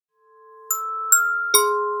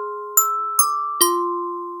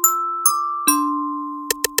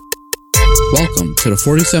Welcome to the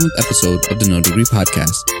 47th episode of the No Degree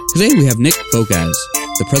Podcast. Today we have Nick Bogacz,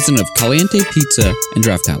 the president of Caliente Pizza and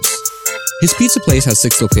Draft House. His pizza place has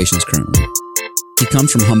 6 locations currently. He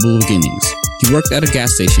comes from humble beginnings. He worked at a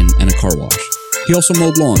gas station and a car wash. He also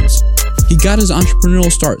mowed lawns. He got his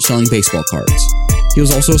entrepreneurial start selling baseball cards. He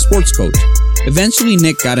was also a sports coach. Eventually,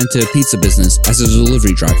 Nick got into the pizza business as a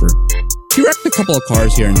delivery driver. He wrecked a couple of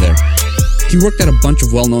cars here and there. He worked at a bunch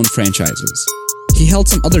of well-known franchises. He held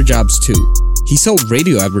some other jobs too. He sold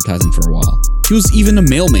radio advertising for a while. He was even a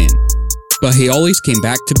mailman. But he always came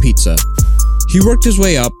back to pizza. He worked his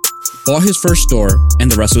way up, bought his first store,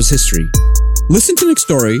 and the rest was history. Listen to Nick's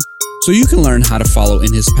story so you can learn how to follow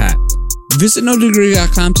in his path. Visit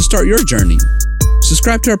nodegree.com to start your journey.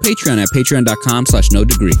 Subscribe to our Patreon at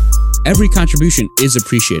patreon.com/nodegree. Every contribution is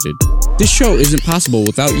appreciated. This show isn't possible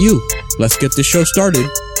without you. Let's get this show started.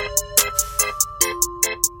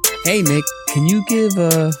 Hey, Nick, can you give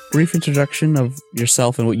a brief introduction of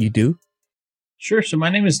yourself and what you do? Sure. So my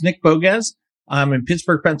name is Nick Bogacz. I'm in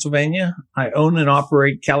Pittsburgh, Pennsylvania. I own and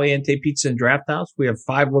operate Caliente Pizza and Draft House. We have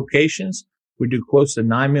 5 locations. We do close to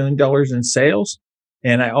 $9 million in sales.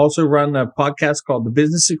 And I also run a podcast called The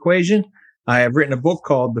Business Equation. I have written a book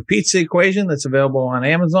called The Pizza Equation that's available on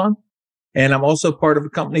Amazon. And I'm also part of a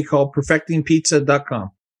company called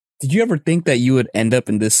perfectingpizza.com. Did you ever think that you would end up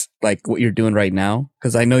in this, like what you're doing right now?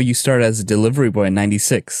 Because I know you started as a delivery boy in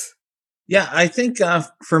 96. Yeah, I think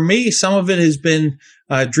for me, some of it has been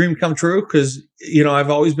a dream come true because,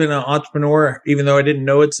 I've always been an entrepreneur, even though I didn't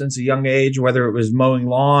know it since a young age, whether it was mowing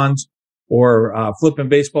lawns or flipping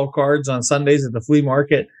baseball cards on Sundays at the flea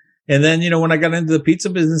market. And then, when I got into the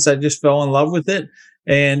pizza business, I just fell in love with it.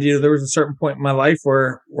 And, there was a certain point in my life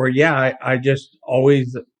where I just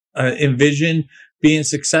always envisioned being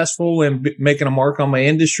successful and making a mark on my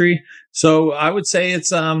industry. So I would say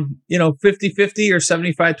it's, 50-50 or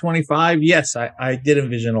 75-25. Yes, I did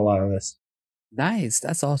envision a lot of this. Nice.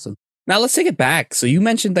 That's awesome. Now let's take it back. So you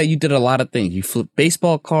mentioned that you did a lot of things. You flipped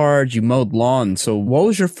baseball cards, you mowed lawns. So what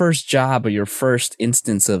was your first job or your first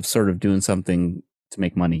instance of sort of doing something to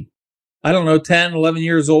make money? I don't know, 10, 11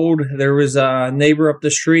 years old. There was a neighbor up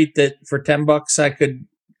the street that for $10 I could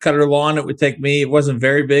cut her lawn. It would take me, it wasn't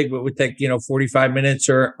very big, but it would take, 45 minutes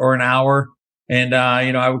or an hour. And,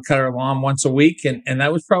 I would cut her lawn once a week. And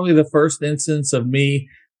that was probably the first instance of me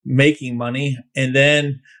making money. And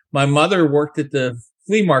then my mother worked at the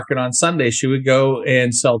flea market on Sunday. She would go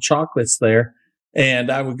and sell chocolates there. And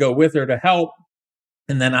I would go with her to help.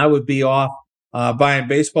 And then I would be off buying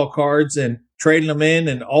baseball cards and trading them in.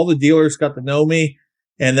 And all the dealers got to know me.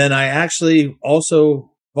 And then I actually also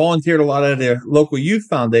volunteered a lot at the local youth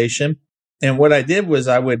foundation. And what I did was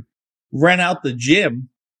I would rent out the gym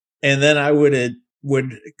and then I would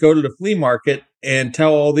go to the flea market and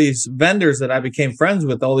tell all these vendors that I became friends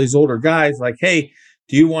with, all these older guys, like, hey,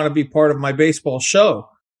 do you want to be part of my baseball show,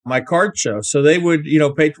 my card show? So they would,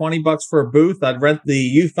 pay $20 for a booth. I'd rent the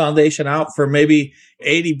youth foundation out for maybe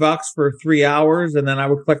 $80 for 3 hours. And then I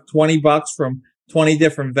would collect $20 from 20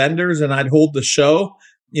 different vendors and I'd hold the show.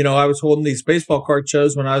 I was holding these baseball card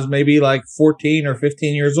shows when I was maybe like 14 or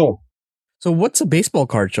 15 years old. So what's a baseball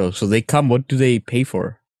card show? So they come, what do they pay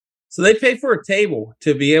for? So they pay for a table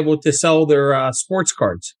to be able to sell their sports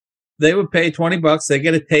cards. They would pay $20. They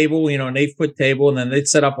get a table, an 8-foot table, and then they'd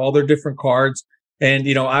set up all their different cards. And,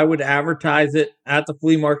 I would advertise it at the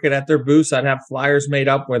flea market at their booths. I'd have flyers made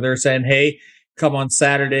up where they're saying, hey, come on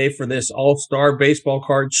Saturday for this all-star baseball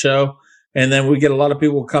card show. And then we get a lot of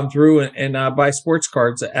people come through and buy sports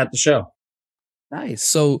cards at the show. Nice.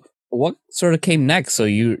 So what sort of came next? So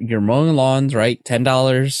you're mowing lawns, right?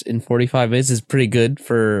 $10 in 45 minutes is pretty good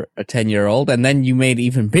for a 10-year-old. And then you made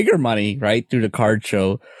even bigger money, right, through the card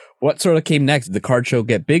show. What sort of came next? Did the card show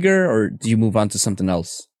get bigger or do you move on to something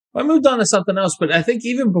else? I moved on to something else, but I think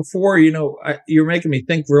even before, you're making me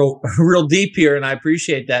think real deep here, and I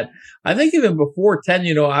appreciate that. I think even before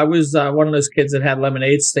 10, I was one of those kids that had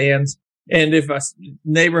lemonade stands. And if a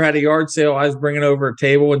neighbor had a yard sale, I was bringing over a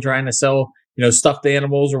table and trying to sell, stuffed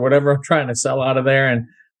animals or whatever I'm trying to sell out of there. And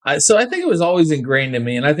so I think it was always ingrained in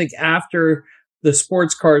me. And I think after the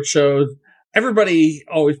sports card shows, everybody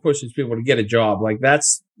always pushes people to get a job. Like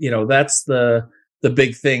that's the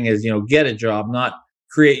big thing is, get a job, not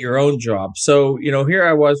create your own job. So, here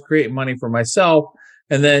I was creating money for myself.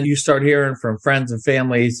 And then you start hearing from friends and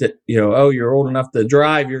families that, oh, you're old enough to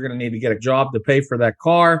drive. You're going to need to get a job to pay for that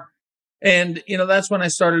car. And, that's when I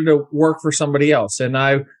started to work for somebody else. And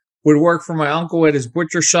I would work for my uncle at his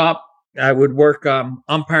butcher shop. I would work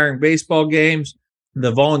umpiring baseball games.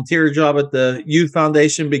 The volunteer job at the youth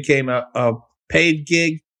foundation became a paid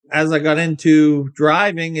gig. as I got into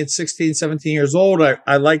driving at 16, 17 years old,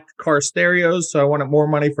 I liked car stereos. So I wanted more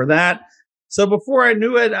money for that. So before I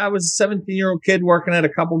knew it, I was a 17-year-old kid working at a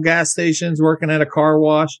couple gas stations, working at a car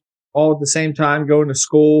wash, all at the same time, going to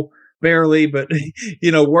school barely, but,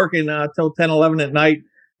 working till 10, 11 at night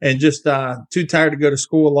and just too tired to go to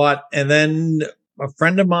school a lot. And then a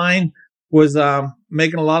friend of mine was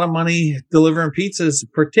making a lot of money delivering pizzas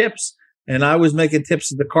for tips. And I was making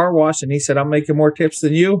tips at the car wash. And he said, I'm making more tips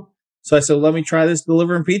than you. So I said, let me try this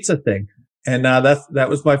delivering pizza thing. And that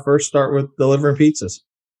was my first start with delivering pizzas.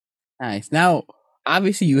 Nice. Now,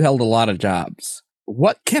 obviously, you held a lot of jobs.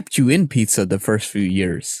 What kept you in pizza the first few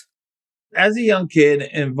years? As a young kid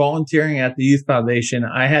and volunteering at the Youth Foundation,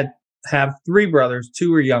 I have three brothers,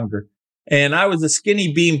 two were younger. And I was a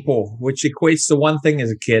skinny beanpole, which equates to one thing as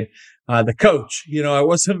a kid, the coach. I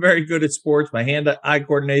wasn't very good at sports. My hand-eye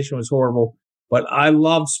coordination was horrible, but I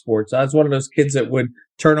loved sports. I was one of those kids that would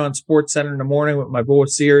turn on Sports Center in the morning with my bowl of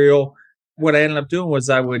cereal. What I ended up doing was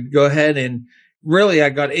I would go ahead and really I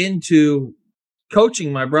got into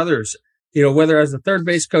coaching my brothers, whether I was the third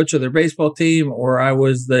base coach of their baseball team or I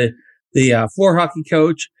was the floor hockey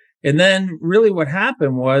coach. And then really what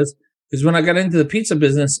happened is when I got into the pizza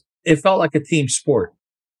business, it felt like a team sport.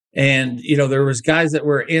 And, there was guys that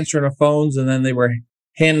were answering the phones and then they were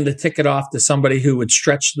handing the ticket off to somebody who would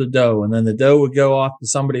stretch the dough. And then the dough would go off to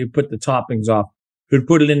somebody who put the toppings off, who'd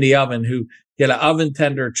put it in the oven, who get an oven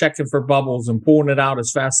tender checking for bubbles and pulling it out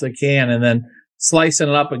as fast as they can. And then slicing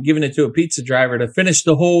it up and giving it to a pizza driver to finish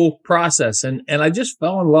the whole process. And I just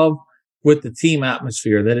fell in love with the team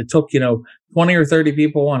atmosphere that it took, 20 or 30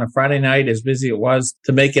 people on a Friday night, as busy it was,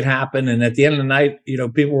 to make it happen. And at the end of the night,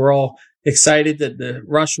 people were all excited that the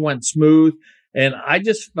rush went smooth. And I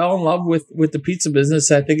just fell in love with the pizza business.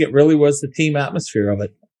 I think it really was the team atmosphere of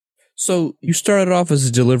it. So you started off as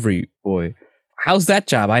a delivery boy. How's that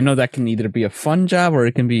job? I know that can either be a fun job or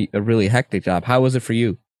it can be a really hectic job. How was it for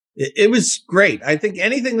you? It was great. I think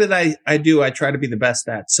anything that I do, I try to be the best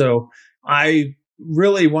at. So I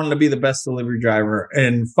really wanted to be the best delivery driver.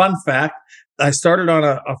 And fun fact, I started on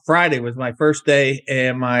a Friday was my first day,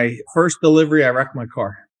 and my first delivery, I wrecked my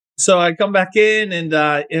car. So I come back in and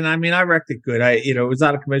I wrecked it good. It was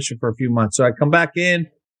out of commission for a few months. So I come back in,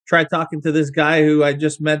 try talking to this guy who I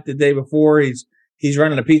just met the day before. He's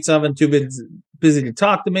running a pizza oven, too busy to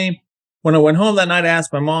talk to me. When I went home that night, I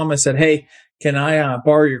asked my mom, I said, hey, can I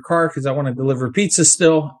borrow your car? Because I want to deliver pizza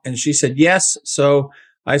still. And she said, yes. So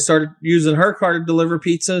I started using her car to deliver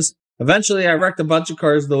pizzas. Eventually, I wrecked a bunch of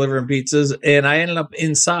cars delivering pizzas, and I ended up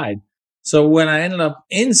inside. So when I ended up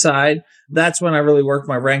inside, that's when I really worked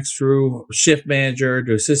my ranks through shift manager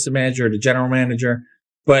to assistant manager to general manager.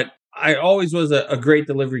 But I always was a great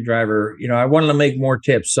delivery driver. I wanted to make more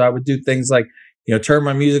tips. So I would do things like, turn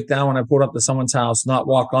my music down when I pulled up to someone's house, not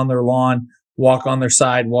walk on their lawn, walk on their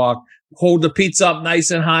sidewalk, hold the pizza up nice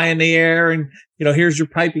and high in the air. And, here's your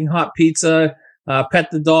piping hot pizza, pet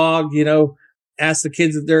the dog, ask the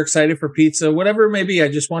kids if they're excited for pizza, whatever it may be. I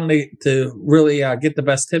just wanted to really get the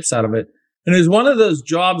best tips out of it. And it was one of those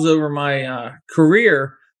jobs over my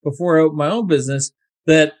career before I opened my own business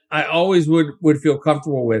that I always would feel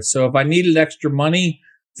comfortable with. So if I needed extra money,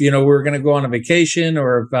 we were going to go on a vacation,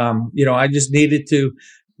 or if, I just needed to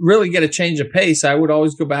really get a change of pace, I would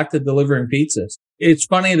always go back to delivering pizzas. It's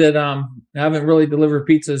funny that I haven't really delivered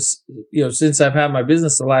pizzas, since I've had my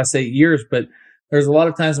business the last 8 years, but there's a lot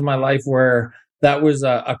of times in my life where that was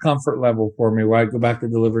a comfort level for me, where I go back to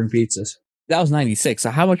delivering pizzas. That was 96. So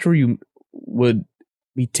how much would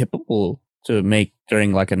be typical to make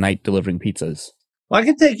during like a night delivering pizzas? Well, I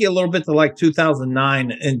can take you a little bit to like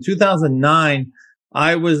 2009. In 2009,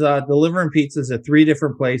 I was delivering pizzas at 3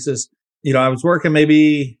 different places. I was working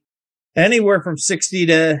maybe anywhere from 60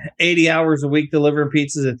 to 80 hours a week delivering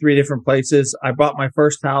pizzas at 3 different places. I bought my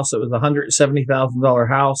first house. It was a $170,000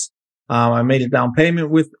 house. I made a down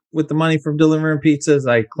payment with the money from delivering pizzas.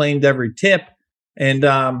 I claimed every tip. And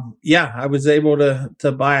I was able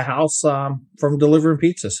to buy a house from delivering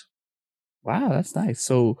pizzas. Wow, that's nice.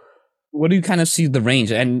 So what do you kind of see the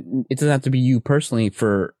range? And it doesn't have to be you personally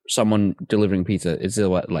for someone delivering pizza. Is it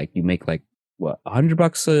you make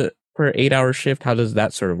 $100 per 8-hour shift? How does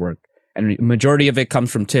that sort of work? And majority of it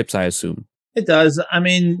comes from tips, I assume. It does. I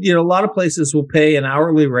mean, a lot of places will pay an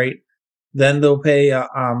hourly rate. Then they'll pay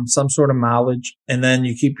some sort of mileage, and then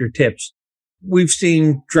you keep your tips. We've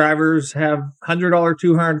seen drivers have $100,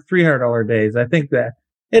 $200, $300 days. I think that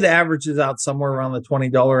it averages out somewhere around the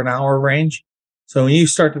 $20 an hour range. So when you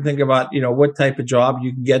start to think about, what type of job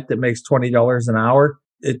you can get that makes $20 an hour,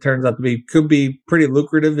 it turns out could be pretty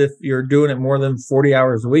lucrative if you're doing it more than 40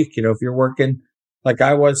 hours a week. If you're working like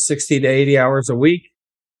I was 60 to 80 hours a week,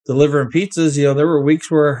 delivering pizzas, there were weeks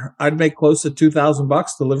where I'd make close to $2,000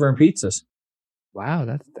 delivering pizzas.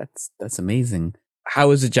 Wow, that's amazing.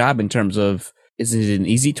 How is the job in terms of, is it an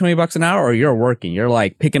easy $20 an hour, or you're working? You're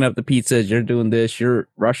like picking up the pizzas, you're doing this, you're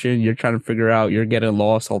rushing, you're trying to figure out, you're getting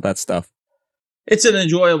lost, all that stuff. It's an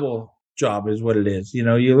enjoyable job is what it is.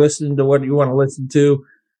 You listen to what you want to listen to.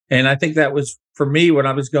 And I think that was for me when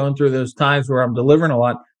I was going through those times where I'm delivering a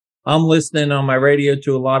lot. I'm listening on my radio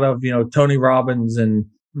to a lot of, Tony Robbins and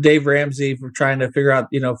Dave Ramsey for trying to figure out,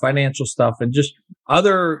 financial stuff and just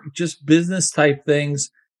other just business type things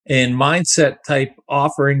and mindset type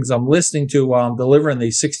offerings I'm listening to while I'm delivering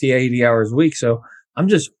these 60, 80 hours a week. So I'm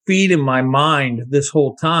just feeding my mind this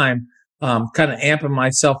whole time, kind of amping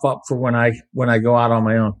myself up for when I go out on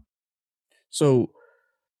my own. So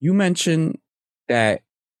you mentioned that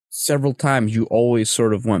several times you always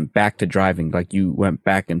sort of went back to driving, like you went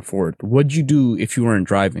back and forth. What'd you do if you weren't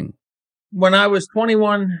driving? When I was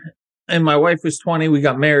 21 and my wife was 20, we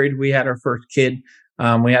got married. We had our first kid.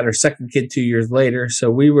 We had our second kid 2 years later.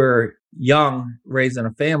 So we were young, raising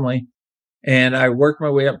a family. And I worked my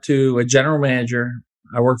way up to a general manager.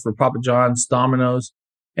 I worked for Papa John's, Domino's.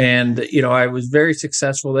 And, I was very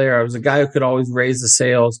successful there. I was a guy who could always raise the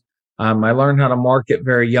sales. I learned how to market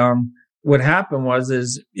very young. What happened was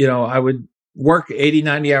I would work 80,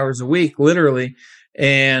 90 hours a week, literally.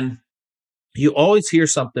 And you always hear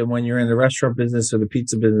something when you're in the restaurant business or the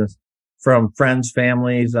pizza business from friends,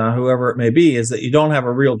 families, whoever it may be, is that you don't have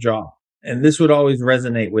a real job. And this would always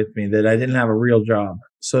resonate with me, that I didn't have a real job.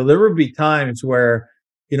 So there would be times where,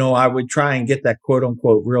 I would try and get that quote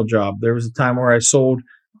unquote real job. There was a time where I sold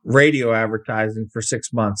radio advertising for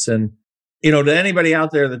 6 months. And, to anybody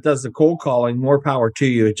out there that does the cold calling, more power to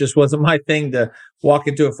you. It just wasn't my thing to walk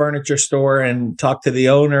into a furniture store and talk to the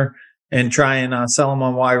owner and try and sell them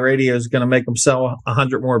on why radio is going to make them sell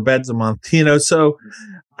 100 more beds a month. So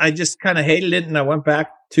I just kind of hated it. And I went back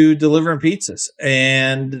to delivering pizzas.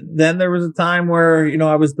 And then there was a time where,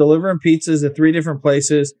 I was delivering pizzas at 3 different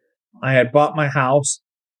places. I had bought my house,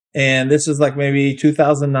 and this is like maybe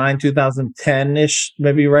 2009, 2010-ish,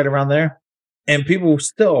 maybe right around there. And people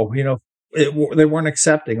still, they weren't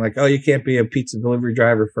accepting, like, oh, you can't be a pizza delivery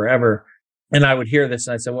driver forever. And I would hear this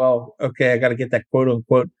and I said, well, okay, I got to get that quote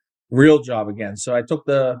unquote real job again. So I took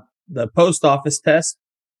the post office test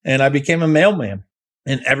and I became a mailman.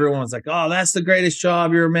 And everyone was like, oh, that's the greatest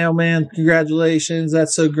job. You're a mailman. Congratulations.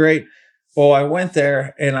 That's so great. Well, I went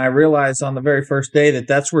there and I realized on the very first day that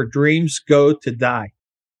that's where dreams go to die.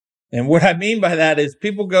 And what I mean by that is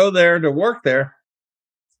people go there to work there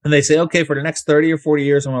and they say, okay, for the next 30 or 40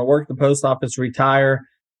 years, I'm going to work at the post office, retire,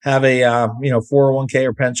 have a 401k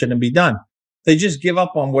or pension, and be done. They just give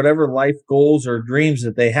up on whatever life goals or dreams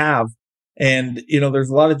that they have. And, there's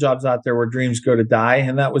a lot of jobs out there where dreams go to die.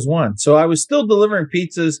 And that was one. So I was still delivering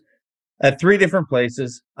pizzas at 3 different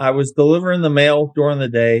places. I was delivering the mail during the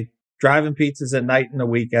day, driving pizzas at night and the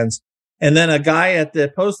weekends. And then a guy at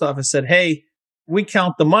the post office said, hey, we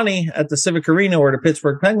count the money at the Civic Arena where the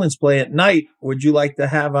Pittsburgh Penguins play at night. Would you like to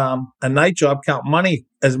have a night job, count money,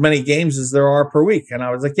 as many games as there are per week? And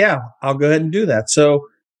I was like, yeah, I'll go ahead and do that. So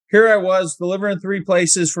here I was delivering 3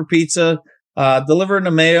 places for pizza, delivering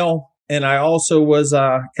the mail. And I also was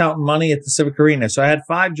counting money at the Civic Arena. So I had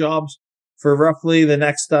 5 jobs for roughly the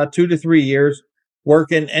next 2 to 3 years,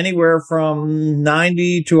 working anywhere from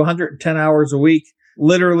 90 to 110 hours a week,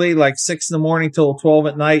 literally like 6 in the morning till 12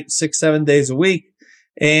 at night, 6, 7 days a week.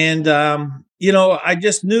 And, I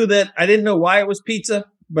just knew that I didn't know why it was pizza,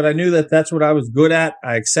 but I knew that that's what I was good at.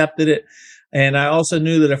 I accepted it. And I also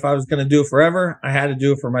knew that if I was going to do it forever, I had to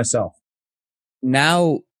do it for myself.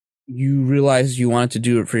 Now you realized you wanted to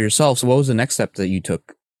do it for yourself. So what was the next step that you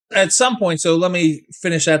took? At some point, so let me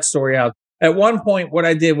finish that story out. At one point, what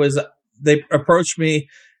I did was they approached me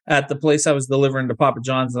at the place I was delivering to Papa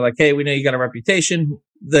John's. They're like, hey, we know you got a reputation.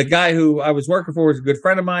 The guy who I was working for was a good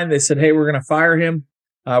friend of mine. They said, hey, we're going to fire him.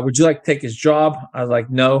 Would you like to take his job? I was like,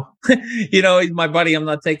 no. He's my buddy. I'm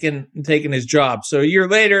not taking his job. So a year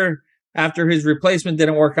later, after his replacement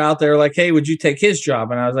didn't work out, they're like, hey, would you take his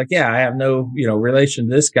job? And I was like, yeah, I have no, relation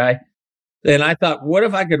to this guy. And I thought, what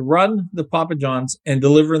if I could run the Papa John's and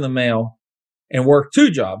deliver the mail and work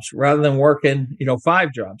 2 jobs rather than working,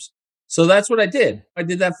 5 jobs? So that's what I did. I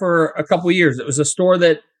did that for a couple of years. It was a store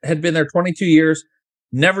that had been there 22 years,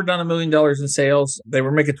 never done $1 million in sales. They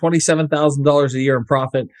were making $27,000 a year in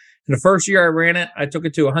profit. In the first year I ran it, I took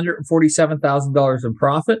it to $147,000 in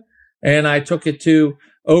profit, and I took it to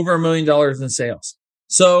over $1 million in sales.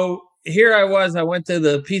 So here I was. I went to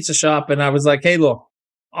the pizza shop and I was like, hey, look,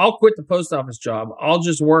 I'll quit the post office job. I'll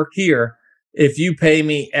just work here if you pay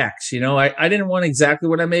me X. I didn't want exactly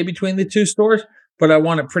what I made between the 2 stores, but I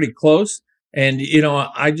want it pretty close. And,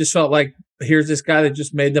 I just felt like here's this guy that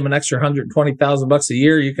just made them an extra $120,000 a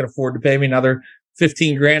year. You can afford to pay me another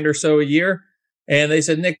 15 grand or so a year. And they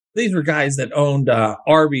said, Nick, these were guys that owned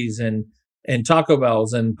Arby's and Taco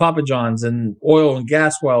Bell's and Papa John's and oil and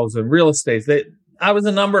gas wells and real estate. I was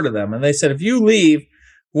a number to them. And they said, if you leave,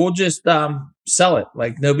 we'll just sell it.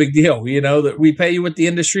 Like, no big deal. That we pay you what the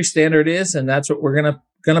industry standard is, and that's what we're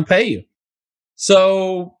gonna pay you.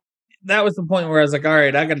 So that was the point where I was like, all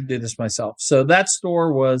right, I got to do this myself. So that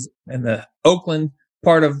store was in the Oakland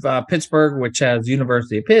part of Pittsburgh, which has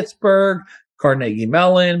University of Pittsburgh, Carnegie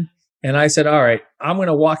Mellon. And I said, all right, I'm going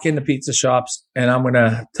to walk into pizza shops and I'm going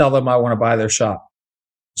to tell them I want to buy their shop.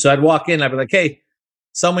 So I'd walk in, I'd be like, hey,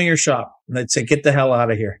 sell me your shop. And they'd say, get the hell out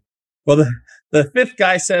of here. Well, the fifth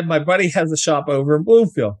guy said, my buddy has a shop over in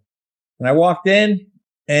Bloomfield. And I walked in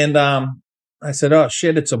and I said, oh,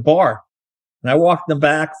 shit, it's a bar. And I walked in the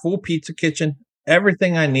back, full pizza kitchen,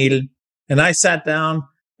 everything I needed. And I sat down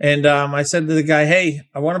and I said to the guy, hey,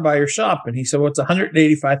 I want to buy your shop. And he said, well, it's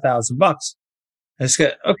 $185,000. I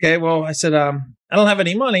said, okay, well, I said, I don't have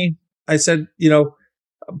any money. I said,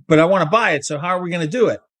 but I want to buy it. So how are we going to do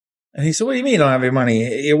it? And he said, what do you mean you don't have any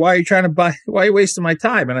money? Why are you trying to buy? Why are you wasting my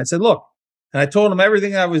time? And I said, look, and I told him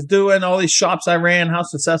everything I was doing, all these shops I ran, how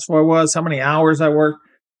successful I was, how many hours I worked.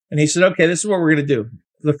 And he said, okay, this is what we're going to do.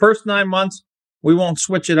 The first 9 months, we won't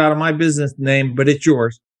switch it out of my business name, but it's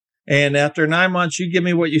yours. And after 9 months, you give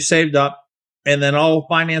me what you saved up, and then I'll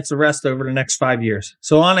finance the rest over the next 5 years.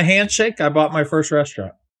 So on a handshake, I bought my first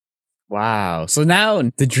restaurant. Wow. So now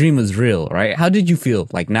the dream is real, right? How did you feel?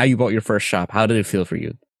 Like, now you bought your first shop. How did it feel for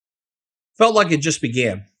you? Felt like it just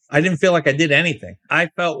began. I didn't feel like I did anything. I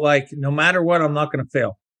felt like no matter what, I'm not going to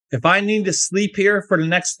fail. If I need to sleep here for the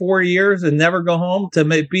next 4 years and never go home to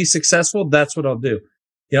be successful, that's what I'll do.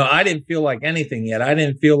 I didn't feel like anything yet. I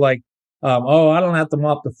didn't feel like, I don't have to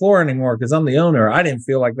mop the floor anymore because I'm the owner. I didn't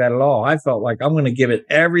feel like that at all. I felt like I'm going to give it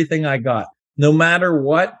everything I got. No matter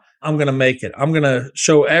what, I'm going to make it. I'm going to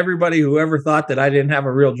show everybody who ever thought that I didn't have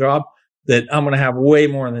a real job that I'm going to have way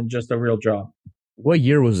more than just a real job. What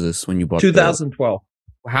year was this when you bought 2012.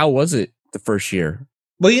 How was it the first year?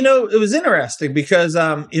 Well, it was interesting because,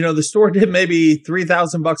 the store did maybe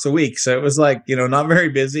 $3,000 a week. So it was like, not very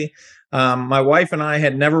busy. My wife and I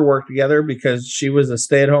had never worked together because she was a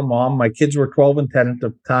stay-at-home mom. My kids were 12 and 10 at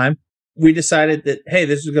the time. We decided that, hey,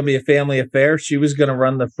 this is going to be a family affair. She was going to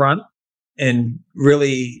run the front and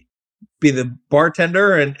really be the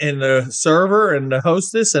bartender and the server and the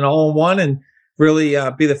hostess and all in one, and really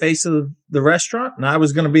be the face of the restaurant. And I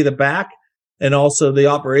was going to be the back and also the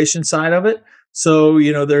operation side of it. So,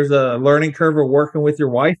 there's a learning curve of working with your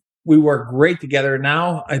wife. We work great together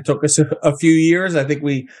now. It took us a few years. I think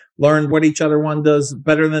we learned what each other one does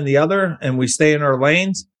better than the other, and we stay in our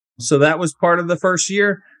lanes. So that was part of the first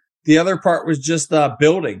year. The other part was just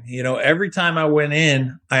building. Every time I went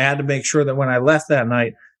in, I had to make sure that when I left that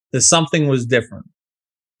night, that something was different.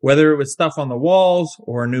 Whether it was stuff on the walls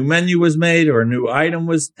or a new menu was made or a new item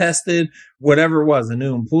was tested, whatever it was, a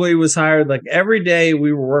new employee was hired. Like every day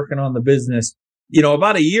we were working on the business.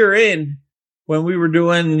 About a year in, when we were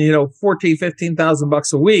doing, $14,000,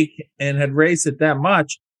 $15,000 a week and had raised it that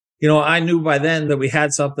much, I knew by then that we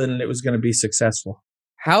had something and it was going to be successful.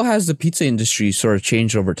 How has the pizza industry sort of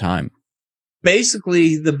changed over time?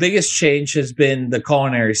 Basically, the biggest change has been the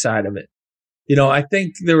culinary side of it. I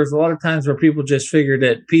think there was a lot of times where people just figured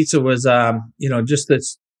that pizza was, just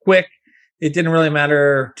this quick. It didn't really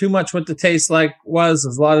matter too much what the taste was,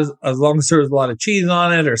 as long as there was a lot of cheese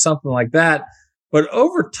on it or something like that. But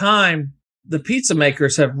over time, the pizza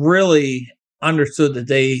makers have really understood that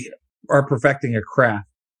they are perfecting a craft.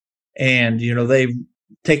 And, they've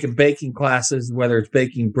taken baking classes, whether it's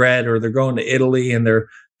baking bread or they're going to Italy and they're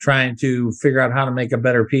trying to figure out how to make a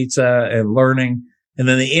better pizza and learning. And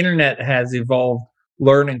then the internet has evolved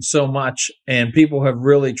learning so much, and people have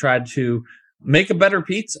really tried to make a better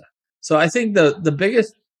pizza. So I think the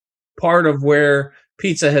biggest part of where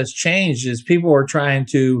pizza has changed is people are trying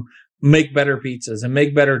to make better pizzas and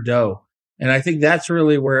make better dough. And I think that's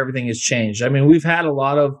really where everything has changed. I mean, we've had a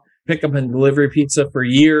lot of pickup and delivery pizza for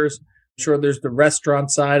years. Sure, there's the restaurant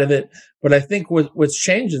side of it. But I think what's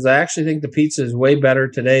changed is I actually think the pizza is way better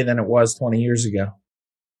today than it was 20 years ago.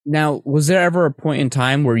 Now, was there ever a point in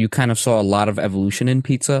time where you kind of saw a lot of evolution in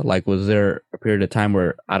pizza? Like, was there a period of time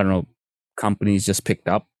where, companies just picked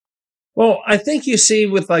up? Well, I think you see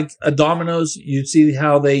with like a Domino's, you see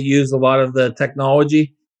how they use a lot of the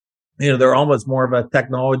technology. They're almost more of a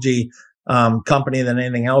technology company than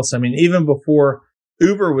anything else. I mean, even before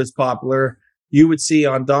Uber was popular, you would see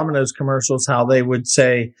on Domino's commercials how they would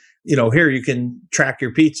say, here you can track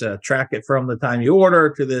your pizza, track it from the time you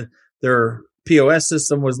order to their POS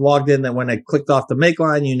system was logged in, that when it clicked off the make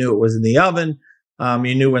line, you knew it was in the oven.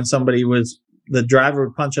 You knew when the driver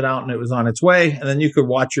would punch it out and it was on its way, and then you could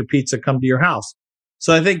watch your pizza come to your house.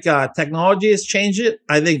 So I think technology has changed it.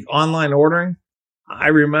 I think online ordering, I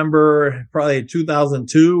remember probably in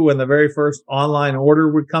 2002 when the very first online order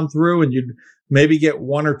would come through and you'd maybe get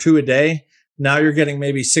one or two a day. Now you're getting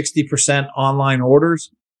maybe 60% online orders.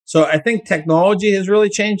 So I think technology has really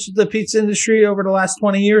changed the pizza industry over the last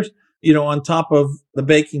 20 years, on top of the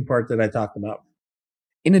baking part that I talked about.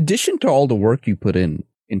 In addition to all the work you put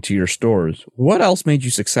into your stores, what else made you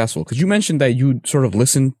successful? Because you mentioned that you sort of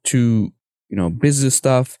listened to, business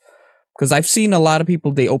stuff. Because I've seen a lot of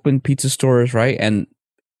people, they open pizza stores, right? And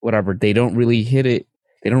whatever, they don't really hit it.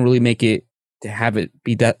 They don't really make it to have it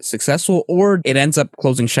be that successful, or it ends up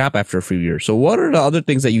closing shop after a few years. So what are the other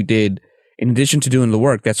things that you did in addition to doing the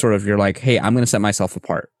work that sort of you're like, hey, I'm going to set myself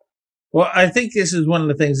apart? Well, I think this is one of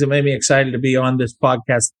the things that made me excited to be on this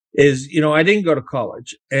podcast is, I didn't go to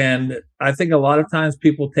college. And I think a lot of times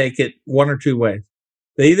people take it one or two ways.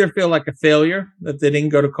 They either feel like a failure that they didn't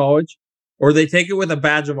go to college, or they take it with a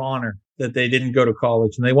badge of honor that they didn't go to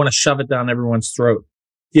college and they want to shove it down everyone's throat.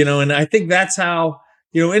 And I think that's how,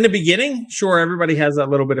 in the beginning, sure, everybody has that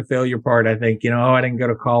little bit of failure part. I think, I didn't go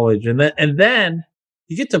to college. And then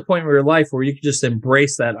you get to a point in your life where you can just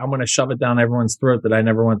embrace that. I'm going to shove it down everyone's throat that I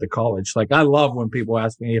never went to college. Like, I love when people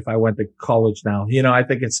ask me if I went to college now. I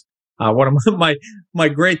think it's one of my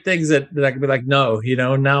great things that I can be like, no,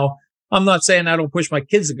 now I'm not saying I don't push my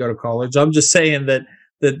kids to go to college. I'm just saying that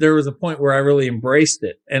there was a point where I really embraced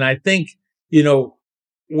it. And I think,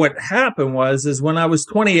 what happened is when I was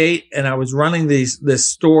 28 and I was running this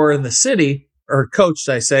store in the city, or coached,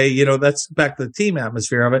 I say, that's back to the team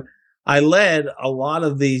atmosphere of it. I led a lot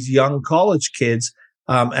of these young college kids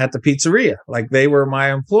at the pizzeria. Like, they were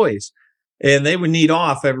my employees, and they would need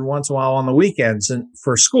off every once in a while on the weekends and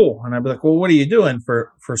for school. And I'd be like, well, what are you doing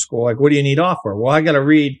for school? Like, what do you need off for? Well, I got to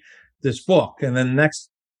read this book. And then the next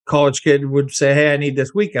college kid would say, hey, I need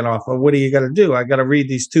this weekend off. Well, what do you got to do? I got to read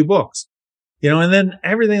these 2 books. And then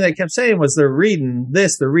everything they kept saying was they're reading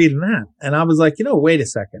this, they're reading that. And I was like, wait a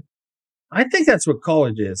second. I think that's what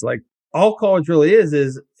college is. Like, all college really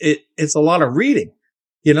is it's a lot of reading,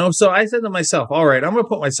 So I said to myself, all right, I'm going to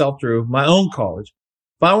put myself through my own college.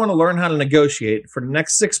 If I want to learn how to negotiate for the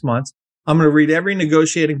next 6 months, I'm going to read every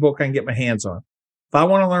negotiating book I can get my hands on. If I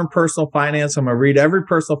want to learn personal finance, I'm going to read every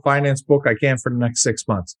personal finance book I can for the next 6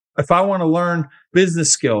 months. If I want to learn business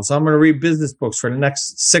skills, I'm going to read business books for the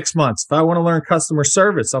next 6 months. If I want to learn customer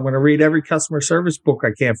service, I'm going to read every customer service book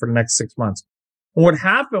I can for the next 6 months. And what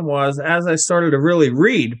happened was, as I started to really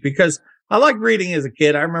read, because I liked reading as a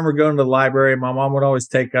kid. I remember going to the library. My mom would always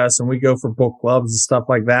take us, and we'd go for book clubs and stuff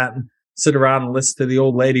like that, and sit around and listen to the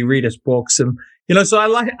old lady read us books. And, so I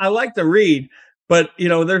like to read, but,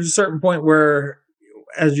 there's a certain point where,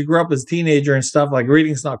 as you grow up as a teenager and stuff, like,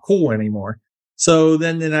 reading's not cool anymore. So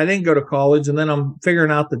then I didn't go to college, and then I'm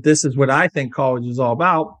figuring out that this is what I think college is all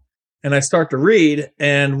about. And I start to read,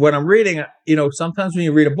 and when I'm reading, sometimes when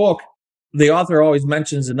you read a book, the author always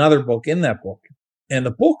mentions another book in that book. And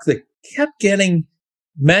the book that kept getting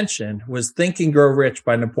mentioned was Think and Grow Rich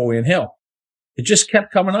by Napoleon Hill. It just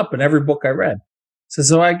kept coming up in every book I read.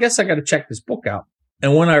 So I guess I got to check this book out.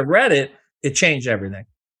 And when I read it, it changed everything.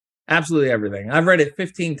 Absolutely everything. I've read it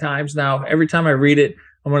 15 times now. Every time I read it,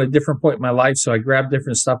 I'm on a different point in my life. So I grab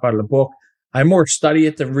different stuff out of the book. I more study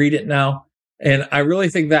it than read it now. And I really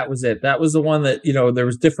think that was it. That was the one that, there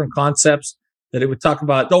was different concepts that it would talk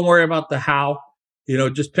about. Don't worry about the how,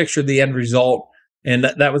 just picture the end result. And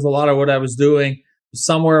that was a lot of what I was doing.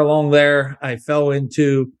 Somewhere along there, I fell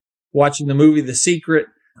into watching the movie The Secret.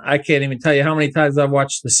 I can't even tell you how many times I've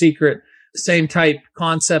watched The Secret. Same type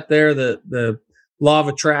concept there, the law of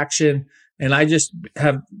attraction. And I just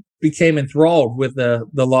became enthralled with the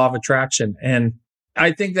law of attraction. And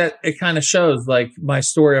I think that it kind of shows, like, my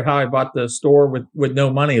story of how I bought the store with no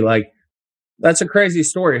money. Like, that's a crazy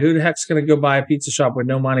story. Who the heck's going to go buy a pizza shop with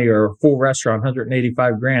no money, or a full restaurant,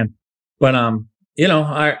 $185,000? But,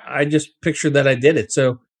 I just pictured that I did it.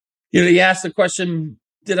 So, you asked the question,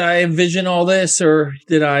 did I envision all this, or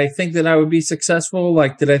did I think that I would be successful?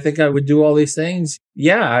 Like, did I think I would do all these things?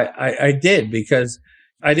 Yeah, I did, because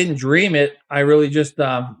I didn't dream it. I really just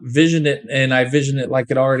visioned it, and I visioned it like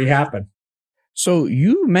it already happened. So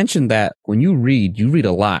you mentioned that when you read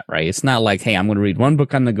a lot, right? It's not like, hey, I'm going to read one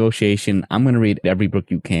book on negotiation. I'm going to read every book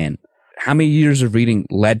you can. How many years of reading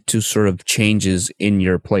led to sort of changes in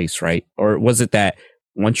your place, right? Or was it that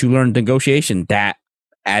once you learned negotiation, that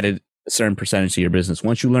added a certain percentage to your business?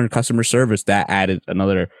 Once you learned customer service, that added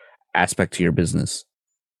another aspect to your business?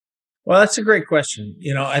 Well, that's a great question.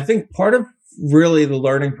 I think part of really the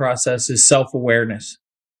learning process is self-awareness.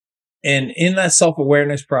 And in that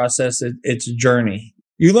self-awareness process, it's a journey.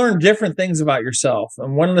 You learn different things about yourself.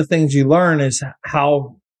 And one of the things you learn is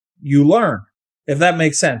how you learn, if that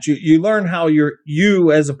makes sense. You learn how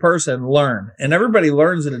you as a person learn. And everybody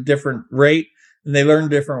learns at a different rate, and they learn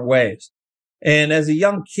different ways. And as a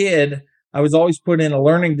young kid, I was always put in a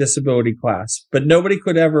learning disability class, but nobody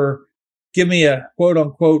could ever give me a quote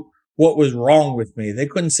unquote what was wrong with me. They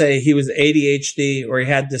couldn't say he was ADHD or he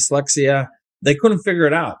had dyslexia. They couldn't figure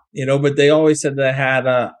it out, but they always said that I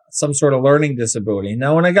had some sort of learning disability.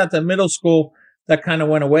 Now, when I got to middle school, that kind of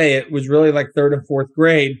went away. It was really like third and fourth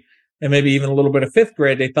grade, and maybe even a little bit of fifth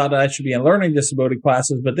grade. They thought I should be in learning disability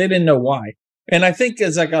classes, but they didn't know why. And I think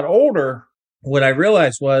as I got older, what I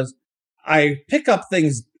realized was I pick up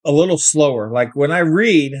things a little slower. Like when I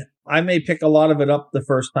read, I may pick a lot of it up the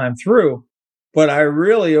first time through, but I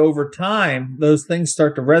really, over time, those things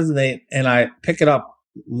start to resonate and I pick it up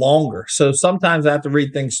longer. So sometimes I have to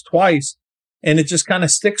read things twice and it just kind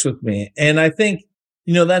of sticks with me. And I think,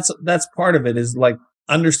 that's part of it, is like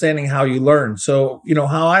understanding how you learn. So,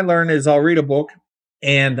 how I learn is I'll read a book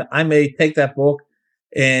and I may take that book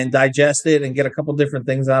and digest it and get a couple different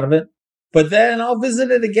things out of it, but then I'll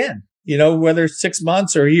visit it again, whether it's 6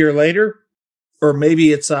 months or a year later, or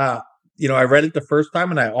maybe it's, I read it the first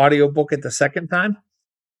time and I audiobook it the second time.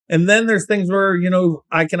 And then there's things where,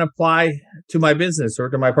 I can apply to my business or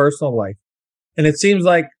to my personal life. And it seems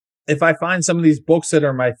like if I find some of these books that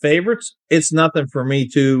are my favorites, it's nothing for me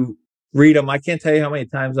to read them. I can't tell you how many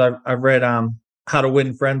times I've read How to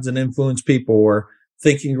Win Friends and Influence People, or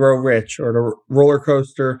Think and Grow Rich, or The Roller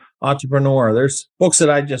Coaster Entrepreneur. There's books that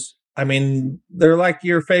they're like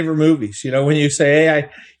your favorite movies. When you say, hey,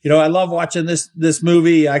 I love watching this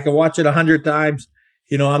movie. I can watch it 100 times.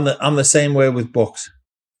 I'm the same way with books.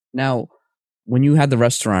 Now, when you had the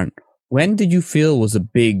restaurant, when did you feel was a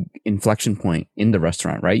big inflection point in the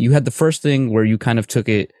restaurant, right? You had the first thing where you kind of took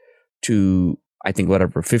it to, I think,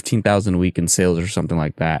 15,000 a week in sales or something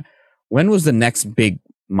like that. When was the next big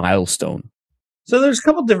milestone? So there's a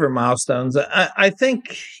couple different milestones. I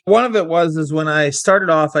think one of it is when I started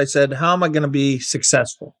off, I said, how am I going to be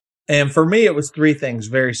successful? And for me, it was three things,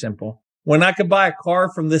 very simple. When I could buy a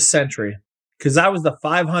car from this century, because I was the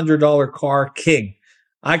 $500 car king.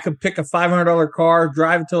 I could pick a $500 car,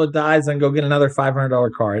 drive until it dies, and go get another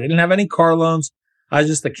 $500 car. I didn't have any car loans. I was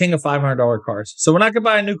just the king of $500 cars. So when I could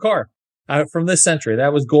buy a new car from this century,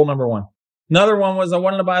 that was goal number one. Another one was I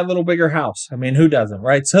wanted to buy a little bigger house. Who doesn't,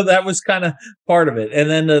 right? So that was kind of part of it. And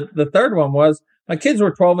then the third one was my kids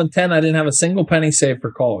were 12 and 10. I didn't have a single penny saved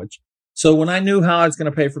for college. So when I knew how I was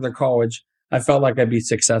going to pay for their college, I felt like I'd be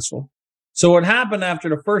successful. So what happened after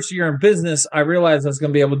the first year in business, I realized I was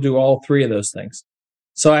going to be able to do all three of those things.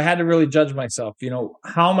 So I had to really judge myself.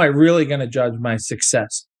 How am I really going to judge my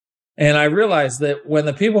success? And I realized that when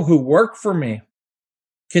the people who work for me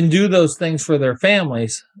can do those things for their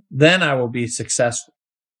families, then I will be successful.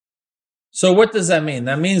 So what does that mean?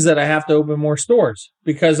 That means that I have to open more stores,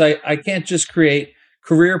 because I can't just create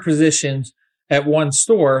career positions at one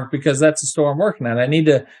store because that's the store I'm working at. I need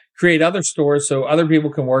to create other stores so other people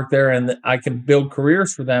can work there and I can build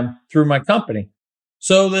careers for them through my company.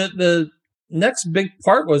 So the next big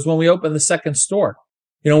part was when we opened the second store.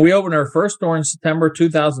 We opened our first store in September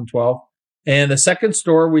 2012, and the second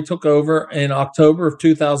store we took over in October of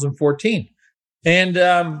 2014. And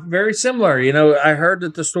very similar, I heard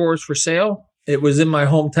that the store was for sale. It was in my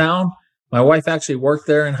hometown. My wife actually worked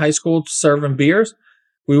there in high school serving beers.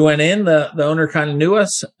 We went in, the owner kind of knew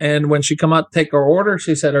us. And when she come out to take our order,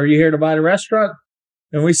 she said, "Are you here to buy the restaurant?"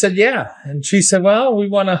 And we said, "Yeah." And she said, "Well, we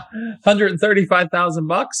want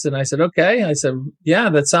 $135,000. And I said, "Okay." I said, "Yeah,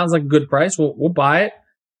 that sounds like a good price. We'll buy it."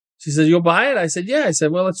 She said, "You'll buy it?" I said, "Yeah." I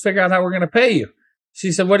said, "Well, let's figure out how we're going to pay you."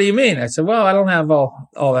 She said, "What do you mean?" I said, "Well, I don't have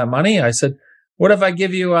all that money." I said, "What if I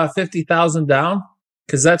give you $50,000 down?"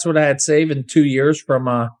 Because that's what I had saved in 2 years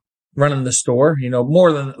from running the store, a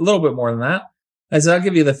little bit more than that. I said, "I'll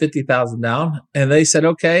give you the $50,000 down." And they said,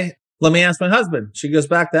 "Okay, let me ask my husband." She goes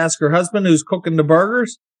back to ask her husband who's cooking the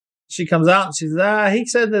burgers. She comes out and she says, he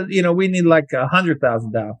said that, we need like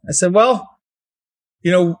 $100,000 down. I said, "Well,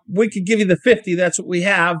 we could give you the 50. That's what we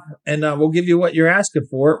have. And we'll give you what you're asking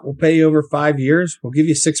for. We'll pay you over 5 years. We'll give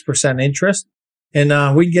you 6% interest.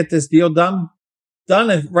 And we can get this deal done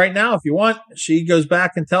right now if you want." She goes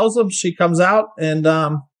back and tells them. She comes out, and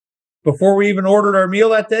before we even ordered our meal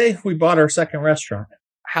that day, we bought our second restaurant.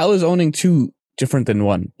 How is owning two different than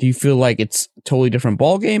one? Do you feel like it's a totally different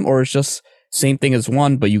ball game, or it's just same thing as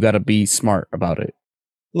one, but you got to be smart about it?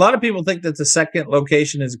 A lot of people think that the second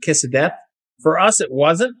location is a kiss of death. For us, it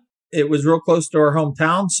wasn't. It was real close to our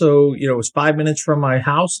hometown. So, it was 5 minutes from my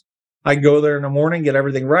house. I'd go there in the morning, get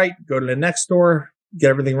everything right, go to the next store, get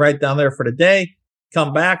everything right down there for the day,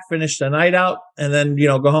 come back, finish the night out, and then,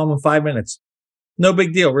 go home in 5 minutes. No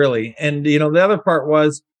big deal, really. And, the other part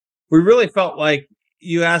was we really felt like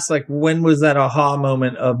you asked, like, when was that aha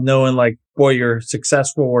moment of knowing, like, boy, you're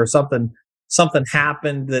successful or something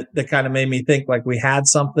happened that kind of made me think like we had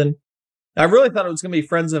something. I really thought it was going to be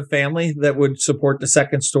friends and family that would support the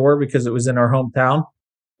second store because it was in our hometown.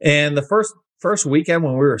 And the first weekend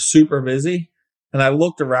when we were super busy and I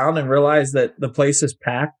looked around and realized that the place is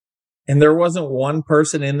packed and there wasn't one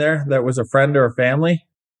person in there that was a friend or a family,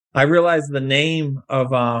 I realized the name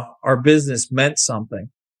of our business meant something.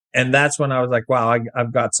 And that's when I was like, wow,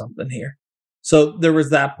 I've got something here. So there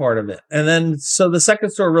was that part of it. And then, so the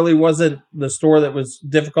second store really wasn't the store that was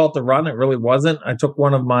difficult to run. It really wasn't. I took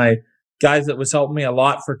one of my guys that was helping me a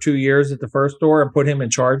lot for 2 years at the first store and put him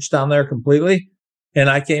in charge down there completely. And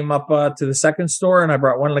I came up to the second store and I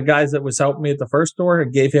brought one of the guys that was helping me at the first store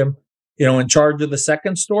and gave him, in charge of the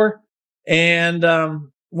second store. And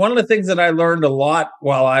one of the things that I learned a lot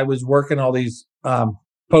while I was working all these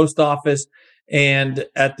post office and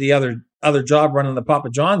at the other job running the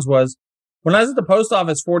Papa John's was, when I was at the post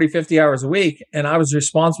office 40, 50 hours a week, and I was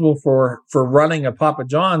responsible for running a Papa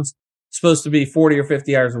John's, supposed to be 40 or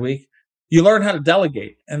 50 hours a week, you learn how to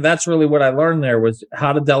delegate. And that's really what I learned there was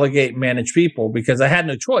how to delegate and manage people because I had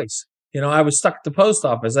no choice. I was stuck at the post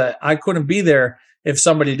office. I couldn't be there if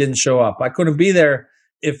somebody didn't show up. I couldn't be there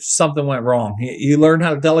if something went wrong. You learn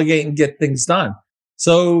how to delegate and get things done.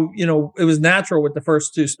 So, it was natural with the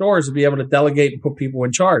first two stores to be able to delegate and put people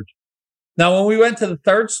in charge. Now, when we went to the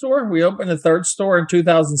third store, we opened the third store in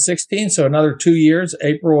 2016. So another 2 years,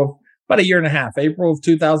 about a year and a half, April of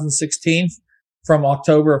 2016 from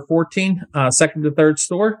October of 14, second to third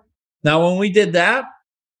store. Now, when we did that,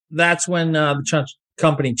 that's when the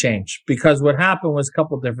company changed because what happened was a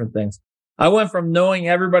couple of different things. I went from knowing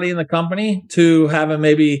everybody in the company to having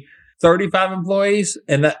maybe 35 employees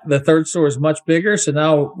and the third store is much bigger. So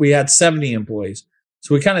now we had 70 employees.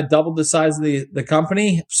 So we kind of doubled the size of the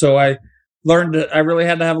company. So I learned that I really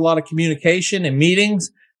had to have a lot of communication and meetings.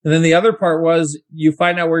 And then the other part was you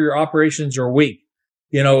find out where your operations are weak.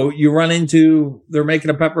 You run into, they're making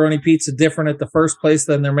a pepperoni pizza different at the first place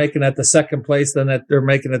than they're making at the second place than that they're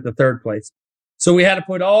making at the third place. So we had to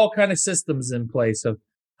put all kind of systems in place of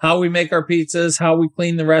how we make our pizzas, how we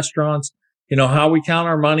clean the restaurants, how we count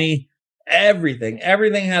our money, everything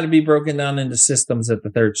had to be broken down into systems at the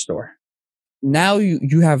third store. Now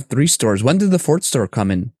you have 3 stores. When did the fourth store come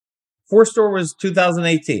in? Fourth store was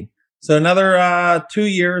 2018. So another 2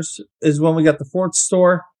 years is when we got the fourth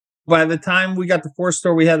store. By the time we got the fourth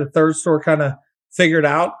store, we had the third store kind of figured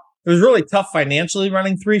out. It was really tough financially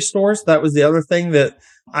running 3 stores. That was the other thing that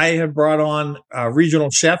I had brought on a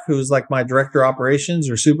regional chef who was like my director of operations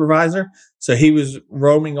or supervisor. So he was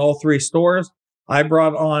roaming all 3 stores. I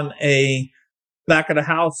brought on a back of the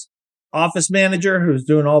house office manager who was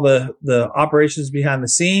doing all the operations behind the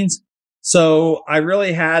scenes. So I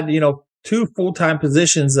really had, 2 full-time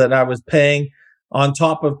positions that I was paying on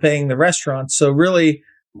top of paying the restaurants. So really,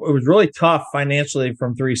 it was really tough financially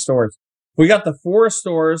from 3 stores. We got the 4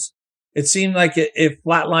 stores. It seemed like it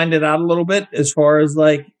flatlined it out a little bit as far as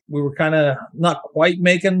like we were kind of not quite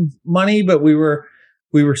making money, but we were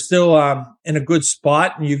still in a good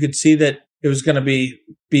spot, and you could see that it was going to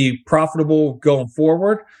be profitable going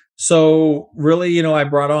forward. So really, I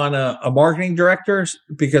brought on a marketing director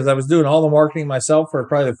because I was doing all the marketing myself for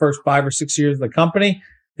probably the first 5 or 6 years of the company.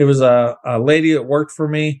 It was a lady that worked for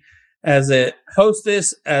me as a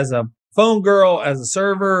hostess, as a phone girl, as a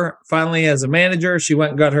server, finally as a manager. She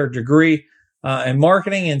went and got her degree in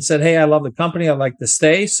marketing and said, hey, I love the company. I'd like to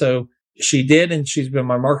stay. So she did, and she's been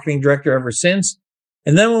my marketing director ever since.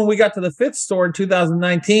 And then when we got to the 5th store in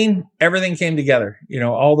 2019, everything came together.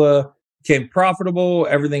 Became profitable,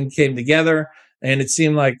 everything came together, and it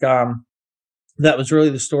seemed like that was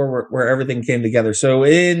really the store where everything came together. So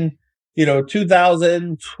in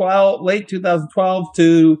 2012, late 2012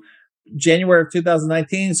 to January of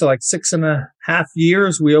 2019, so like 6.5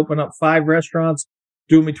 years, we opened up 5 restaurants,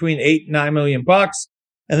 doing between $8 and $9 million.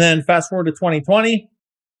 And then fast forward to 2020,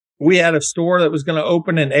 we had a store that was going to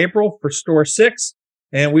open in April for store 6,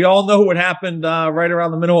 and we all know what happened right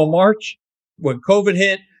around the middle of March when COVID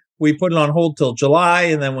hit. We put it on hold till July.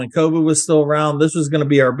 And then when COVID was still around, this was going to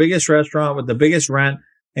be our biggest restaurant with the biggest rent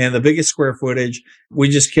and the biggest square footage. We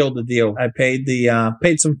just killed the deal. I paid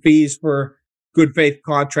paid some fees for good faith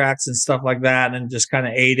contracts and stuff like that and just kind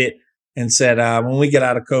of ate it. and said, when we get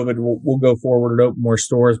out of COVID, we'll go forward and open more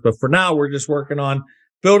stores. But for now, we're just working on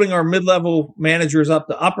building our mid-level managers up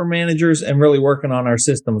to upper managers and really working on our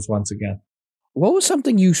systems once again. What was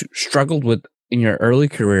something you struggled with in your early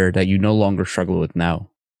career that you no longer struggle with now?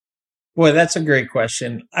 Boy, that's a great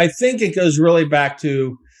question. I think it goes really back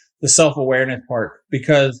to the self-awareness part,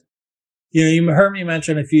 because you heard me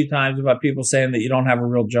mention a few times about people saying that you don't have a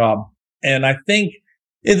real job. And I think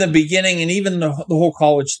in the beginning, and even the whole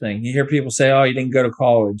college thing, you hear people say, oh, you didn't go to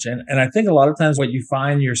college. And I think a lot of times what you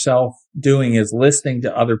find yourself doing is listening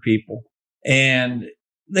to other people. And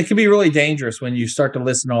that can be really dangerous when you start to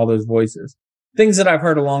listen to all those voices. Things that I've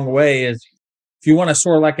heard along the way is, if you want to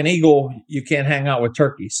soar like an eagle, you can't hang out with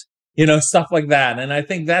turkeys, stuff like that. And I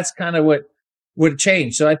think that's kind of what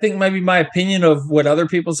changed. So I think maybe my opinion of what other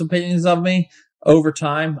people's opinions of me over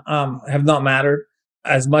time have not mattered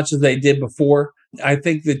as much as they did before. I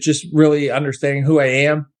think that just really understanding who I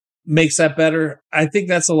am makes that better. I think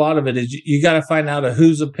that's a lot of it, is you got to find out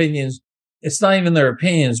whose opinions. It's not even their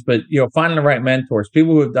opinions, but, finding the right mentors,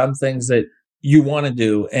 people who have done things that you want to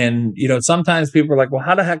do. And, sometimes people are like, well,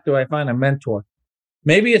 how the heck do I find a mentor?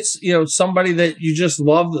 Maybe it's, somebody that you just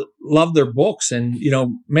love their books. And,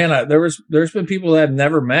 man, there's been people that I've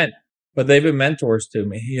never met, but they've been mentors to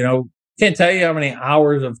me. Can't tell you how many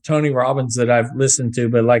hours of Tony Robbins that I've listened to,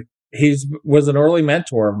 but like, was an early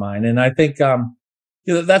mentor of mine. And I think,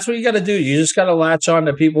 that's what you got to do. You just got to latch on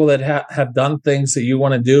to people that have done things that you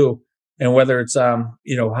want to do. And whether it's,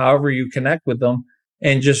 however you connect with them,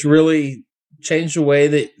 and just really change the way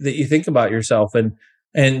that you think about yourself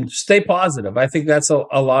and stay positive. I think that's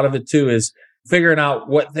a lot of it too, is figuring out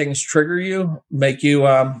what things trigger you, make you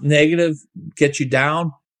negative, get you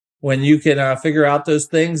down. When you can figure out those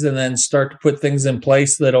things and then start to put things in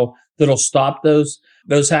place that'll stop those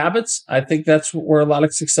habits, I think that's where a lot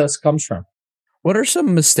of success comes from. What are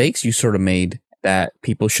some mistakes you sort of made that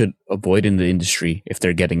people should avoid in the industry if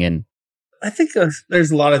they're getting in? I think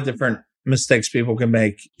there's a lot of different mistakes people can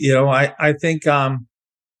make. I think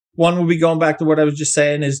one would be going back to what I was just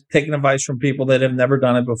saying, is taking advice from people that have never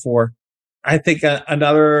done it before. I think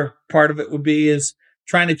another part of it would be is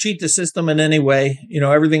trying to cheat the system in any way.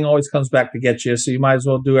 Everything always comes back to get you, so you might as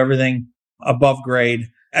well do everything above grade.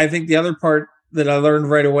 I think the other part that I learned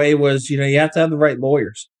right away was, you have to have the right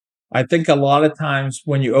lawyers. I think a lot of times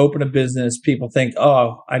when you open a business, people think,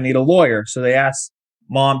 oh, I need a lawyer. So they ask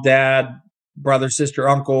mom, dad, brother, sister,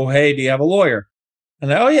 uncle, hey, do you have a lawyer? And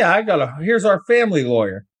they, oh yeah, here's our family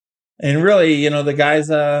lawyer. And really, the guy's,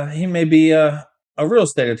 he may be a real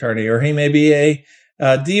estate attorney, or he may be a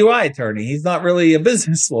DUI attorney. He's not really a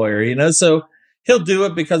business lawyer, so he'll do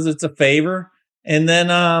it because it's a favor. And then,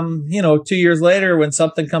 2 years later, when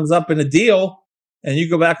something comes up in a deal and you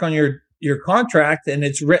go back on your contract and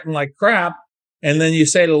it's written like crap, and then you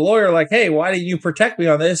say to the lawyer, like, hey, why didn't you protect me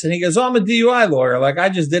on this? And he goes, oh, I'm a DUI lawyer. Like, I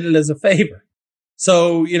just did it as a favor.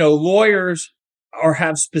 So, lawyers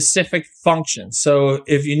have specific functions. So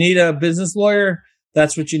if you need a business lawyer,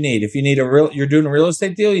 that's what you need. If you need you're doing a real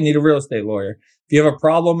estate deal, you need a real estate lawyer. If you have a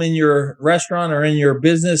problem in your restaurant or in your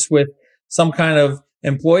business with some kind of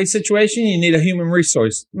employee situation, you need a human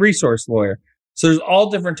resource lawyer. So there's all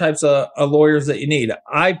different types of lawyers that you need.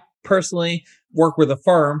 I personally work with a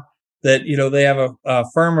firm that, they have a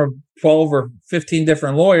firm of 12 or 15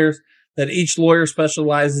 different lawyers, that each lawyer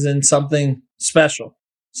specializes in something special.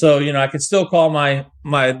 So, I could still call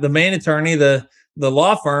the main attorney, the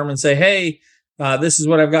law firm, and say, hey, this is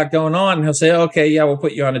what I've got going on. And he'll say, okay, yeah, we'll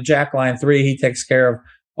put you on a Jack line 3. He takes care of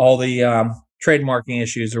all the trademarking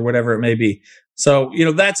issues or whatever it may be. So,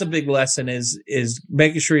 that's a big lesson, is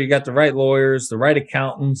making sure you got the right lawyers, the right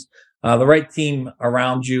accountants, the right team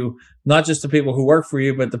around you, not just the people who work for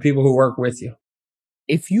you, but the people who work with you.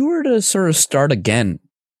 If you were to sort of start again,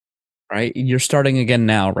 right? You're starting again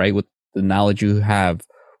now, right? With the knowledge you have,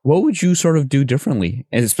 what would you sort of do differently,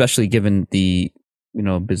 and especially given the,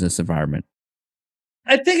 business environment?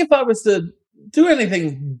 I think if I was to do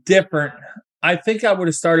anything different, I think I would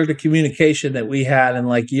have started the communication that we had in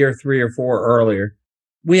like year 3 or 4 earlier.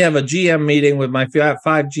 We have a GM meeting with I have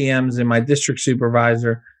 5 GMs and my district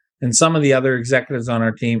supervisor and some of the other executives on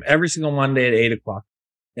our team every single Monday at 8:00.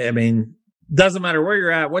 I mean, doesn't matter where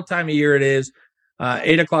you're at, what time of year it is,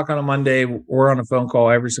 8:00 on a Monday, we're on a phone call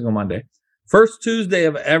every single Monday. First Tuesday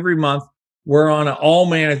of every month, we're on an all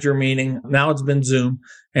manager meeting. Now it's been Zoom.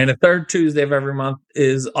 And the third Tuesday of every month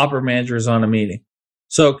is upper managers on a meeting.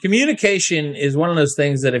 So communication is one of those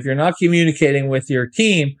things that if you're not communicating with your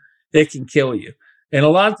team, it can kill you. And a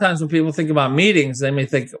lot of times when people think about meetings, they may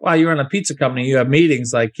think, wow, you're on a pizza company, you have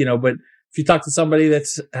meetings, but if you talk to somebody that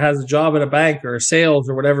has a job at a bank or sales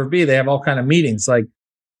or whatever it be, they have all kind of meetings. Like,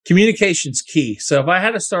 communication's key. So if I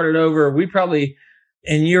had to start it over, we probably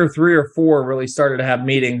in year 3 or 4 really started to have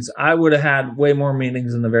meetings. I would have had way more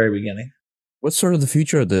meetings in the very beginning. What's sort of the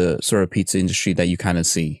future of the sort of pizza industry that you kind of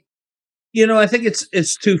see? I think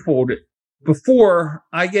it's twofold. Before,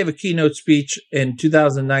 I gave a keynote speech in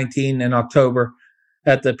 2019 in October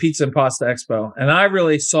at the Pizza and Pasta Expo. And I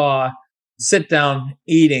really saw sit down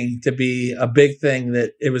eating to be a big thing,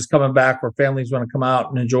 that it was coming back where families want to come out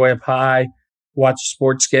and enjoy a pie, watch a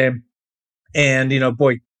sports game. And,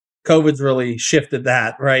 boy, COVID's really shifted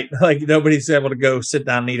that, right? Like nobody's able to go sit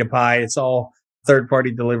down and eat a pie. It's all third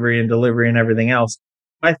party delivery and everything else.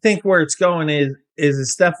 I think where it's going is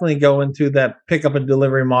it's definitely going to that pickup and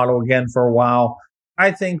delivery model again for a while.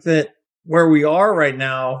 I think that where we are right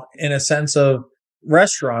now, in a sense of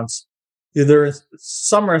restaurants, there is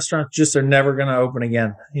some restaurants just are never going to open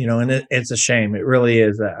again, and it's a shame. It really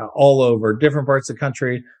is. All over different parts of the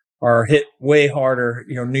country are hit way harder.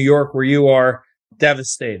 New York, where you are,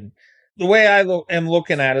 devastated. The way I am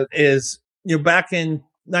looking at it is, back in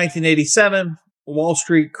 1987, Wall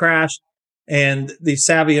Street crashed and the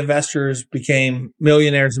savvy investors became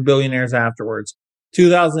millionaires and billionaires afterwards.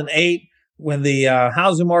 2008, when the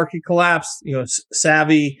housing market collapsed,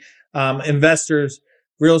 savvy investors,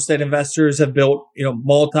 real estate investors have built,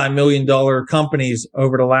 multi-million-dollar companies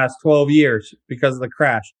over the last 12 years because of the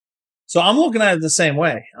crash. So I'm looking at it the same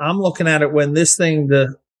way. I'm looking at it when this thing,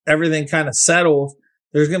 everything kind of settles,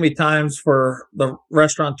 there's going to be times for the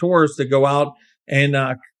restaurateurs to go out and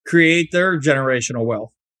create their generational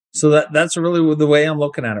wealth. So that's really the way I'm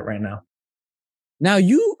looking at it right now. Now,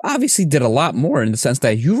 you obviously did a lot more in the sense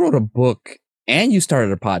that you wrote a book and you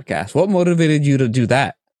started a podcast. What motivated you to do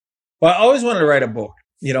that? Well, I always wanted to write a book.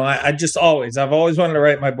 I've always wanted to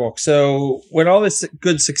write my book. So when all this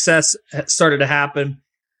good success started to happen,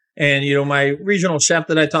 and, my regional chef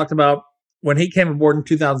that I talked about, when he came aboard in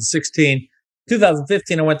 2015,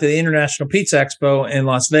 I went to the International Pizza Expo in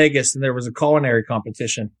Las Vegas, and there was a culinary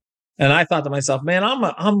competition. And I thought to myself, man,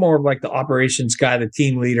 I'm more of like the operations guy, the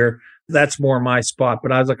team leader. That's more my spot.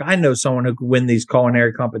 But I was like, I know someone who could win these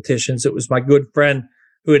culinary competitions. It was my good friend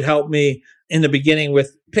who had helped me in the beginning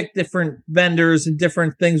with pick different vendors and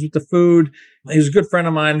different things with the food. He was a good friend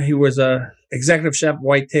of mine. He was a executive chef,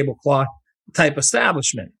 white tablecloth type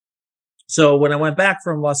establishment. So when I went back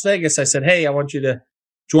from Las Vegas, I said, hey, I want you to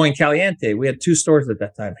join Caliente. We had 2 stores at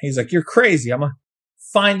that time. He's like, you're crazy. I'm a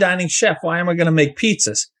fine dining chef. Why am I going to make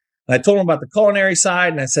pizzas? And I told him about the culinary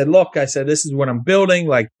side. And I said, look, this is what I'm building.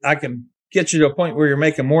 Like, I can get you to a point where you're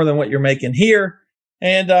making more than what you're making here.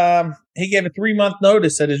 And he gave a 3-month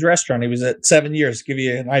notice at his restaurant. He was at 7 years, to give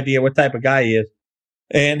you an idea what type of guy he is.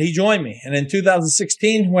 And he joined me. And in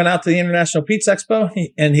 2016, he went out to the International Pizza Expo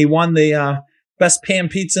and he won the best pan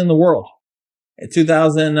pizza in the world. In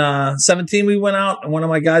 2017, we went out and one of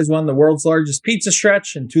my guys won the world's largest pizza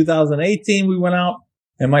stretch. In 2018, we went out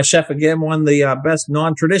and my chef again won the best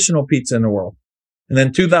non-traditional pizza in the world. And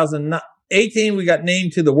then 2018, we got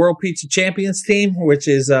named to the World Pizza Champions team, which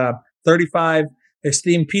is 35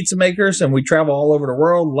 esteemed pizza makers. And we travel all over the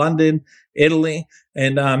world, London, Italy,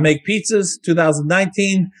 and make pizzas.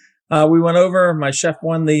 2019, we went over. My chef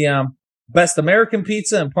won the best American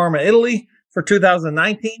pizza in Parma, Italy for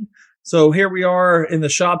 2019. So here we are in the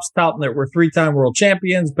shops touting that we're 3-time world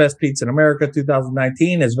champions. Best pizza in America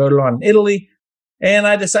 2019 is voted on in Italy. And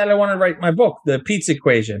I decided I wanted to write my book, The Pizza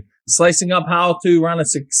Equation, slicing up how to run a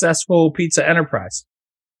successful pizza enterprise.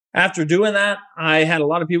 After doing that, I had a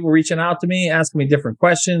lot of people reaching out to me, asking me different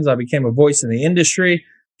questions. I became a voice in the industry,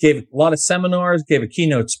 gave a lot of seminars, gave a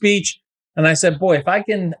keynote speech. And I said, boy, if I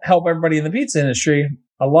can help everybody in the pizza industry,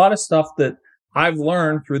 a lot of stuff that I've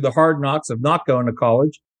learned through the hard knocks of not going to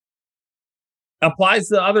college applies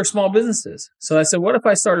to other small businesses. So I said, what if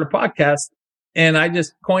I started a podcast and I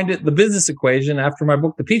just coined it The Business Equation after my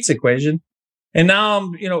book, The Pizza Equation. And now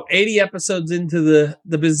I'm, 80 episodes into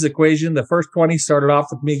the Business Equation. The first 20 started off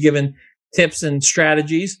with me giving tips and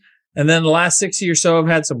strategies. And then the last 60 or so, I've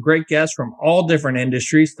had some great guests from all different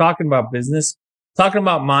industries talking about business, talking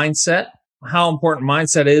about mindset, how important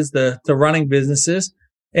mindset is to running businesses.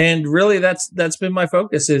 And really that's been my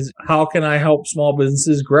focus, is how can I help small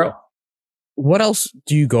businesses grow? What else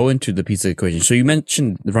do you go into the pizza equation? So you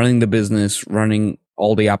mentioned running the business, running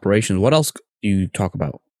all the operations. What else do you talk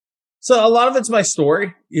about? So a lot of it's my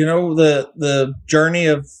story, the journey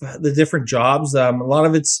of the different jobs. A lot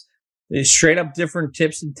of it's straight up different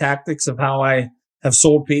tips and tactics of how I have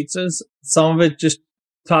sold pizzas. Some of it just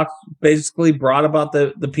talks basically broad about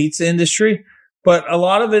the pizza industry. But a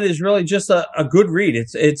lot of it is really just a good read.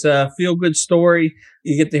 It's a feel-good story.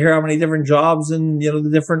 You get to hear how many different jobs and, the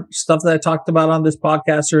different stuff that I talked about on this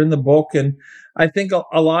podcast or in the book. And I think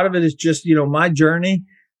a lot of it is just, my journey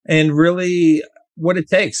and really what it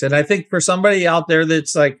takes. And I think for somebody out there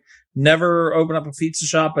that's like never opened up a pizza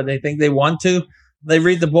shop, but they think they want to, they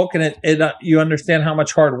read the book and you understand how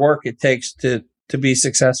much hard work it takes to be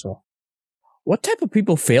successful. What type of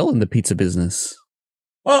people fail in the pizza business?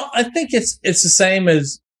 Well, I think it's the same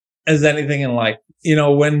as anything in life.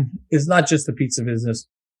 When it's not just the pizza business,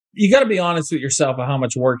 you got to be honest with yourself of how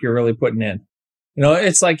much work you're really putting in.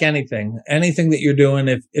 It's like anything that you're doing.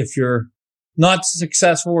 If you're not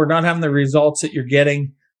successful or not having the results that you're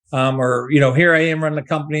getting, or, here I am running a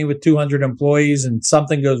company with 200 employees and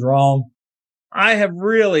something goes wrong. I have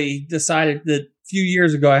really decided that a few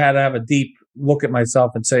years ago, I had to have a deep look at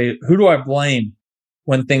myself and say, who do I blame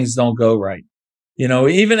when things don't go right?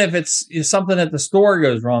 Even if it's something at the store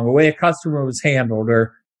goes wrong, the way a customer was handled,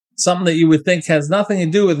 or something that you would think has nothing to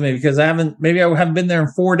do with me because I haven't been there in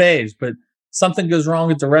 4 days, but something goes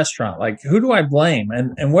wrong at the restaurant. Like, who do I blame?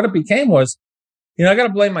 And what it became was, I got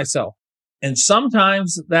to blame myself. And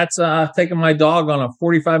sometimes that's taking my dog on a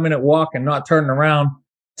 45-minute walk and not turning around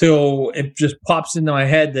till it just pops into my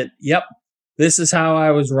head that, yep, this is how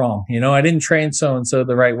I was wrong. I didn't train so-and-so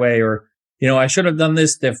the right way, or, I should have done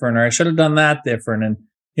this different, or I should have done that different. And,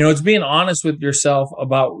 it's being honest with yourself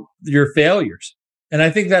about your failures. And I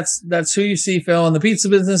think that's who you see fail in the pizza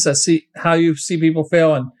business. I see how you see people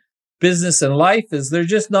fail in business and life is they're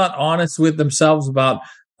just not honest with themselves about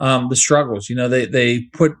the struggles. They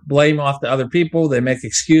put blame off to other people. They make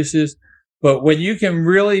excuses. But when you can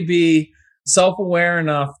really be self-aware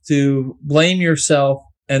enough to blame yourself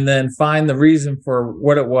and then find the reason for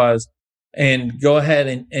what it was and go ahead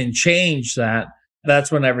and change that,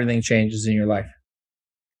 that's when everything changes in your life.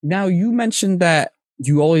 Now, you mentioned that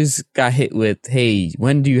you always got hit with, hey,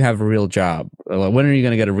 when do you have a real job? When are you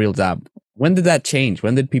going to get a real job? When did that change?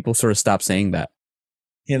 When did people sort of stop saying that?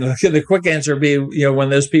 The quick answer would be, when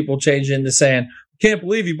those people change into saying, can't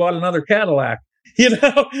believe you bought another Cadillac.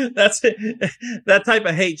 That's it. That type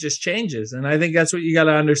of hate just changes. And I think that's what you got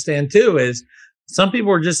to understand too, is some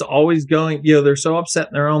people are just always going, they're so upset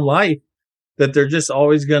in their own life that they're just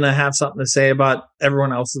always going to have something to say about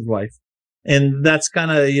everyone else's life. And that's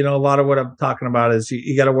kind of, a lot of what I'm talking about is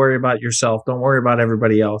you got to worry about yourself. Don't worry about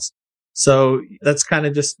everybody else. So that's kind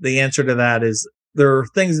of just the answer to that is there are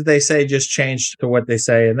things that they say just change to what they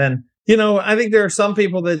say. And then, I think there are some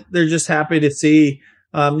people that they're just happy to see.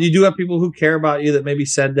 You do have people who care about you that maybe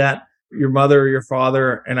said that, your mother or your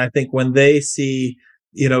father. And I think when they see,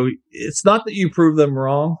 it's not that you prove them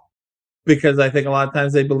wrong, because I think a lot of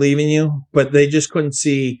times they believe in you, but they just couldn't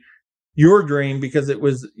see your dream because it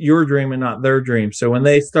was your dream and not their dream. So when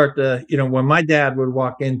they start to, when my dad would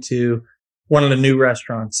walk into one of the new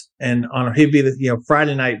restaurants and he'd be the,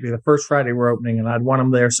 Friday night, be the first Friday we're opening, and I'd want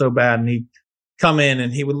him there so bad. And he'd come in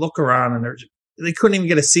and he would look around and they couldn't even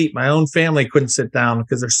get a seat. My own family couldn't sit down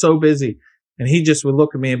because they're so busy. And he just would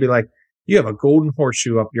look at me and be like, you have a golden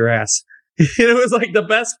horseshoe up your ass. It was like the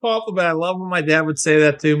best compliment. I love when my dad would say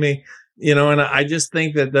that to me, and I just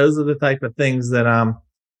think that those are the type of things that,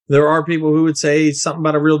 there are people who would say something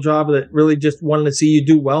about a real job that really just wanted to see you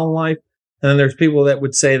do well in life. And then there's people that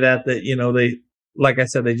would say that, they, like I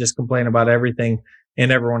said, they just complain about everything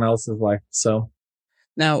in everyone else's life. So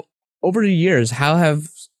now, over the years, how have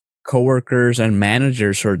coworkers and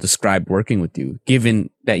managers sort of described working with you, given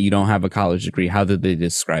that you don't have a college degree? How did they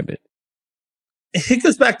describe it? It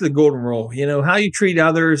goes back to the golden rule. How you treat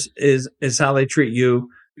others is how they treat you.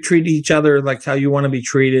 Treat each other like how you want to be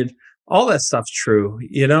treated. All that stuff's true,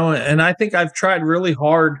 and I think I've tried really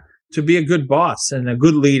hard to be a good boss and a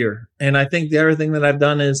good leader. And I think the other thing that I've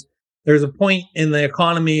done is there's a point in the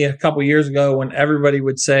economy a couple of years ago when everybody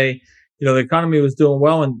would say, the economy was doing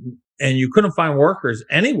well and you couldn't find workers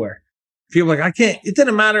anywhere. People were like, it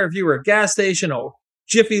didn't matter if you were a gas station, a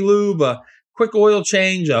Jiffy Lube, a quick oil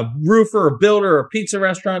change, a roofer, a builder, a pizza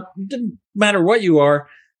restaurant. It didn't matter what you are.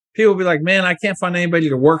 People would be like, man, I can't find anybody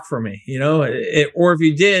to work for me, or if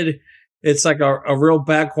you did, it's like a real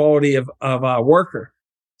bad quality of worker.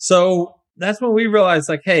 So that's when we realized,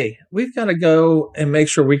 like, hey, we've got to go and make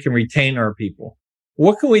sure we can retain our people.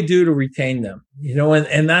 What can we do to retain them?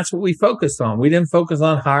 And that's what we focused on. We didn't focus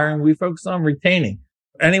on hiring. We focused on retaining.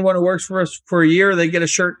 Anyone who works for us for a year, they get a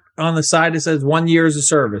shirt on the side that says 1 year of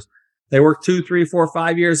service. They work 2, 3, 4,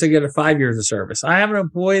 5 years, they get 5 years of service. I have an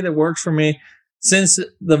employee that works for me since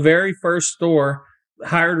the very first store.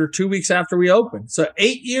 Hired her 2 weeks after we opened. So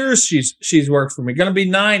 8 years she's worked for me. Going to be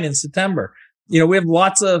 9 in September. We have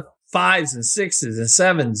lots of 5s and 6s and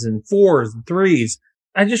 7s and 4s and 3s.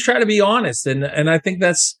 I just try to be honest. And I think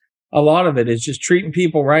that's a lot of it is just treating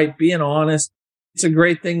people right, being honest. It's a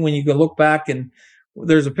great thing when you can look back and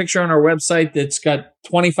There's a picture on our website that's got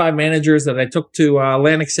 25 managers that I took to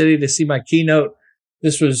Atlantic City to see my keynote.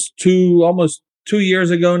 This was almost 2 years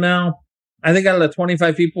ago now. I think out of the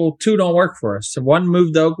 25 people, 2 don't work for us. So one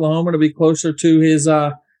moved to Oklahoma to be closer to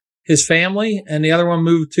his family, and the other one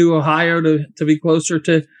moved to Ohio to be closer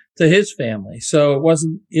to his family. So it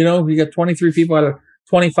wasn't, we got 23 people out of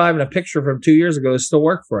 25 in a picture from 2 years ago that still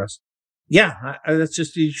work for us. Yeah, that's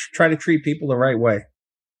just, you try to treat people the right way.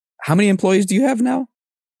 How many employees do you have now?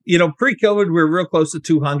 Pre-COVID, we were real close to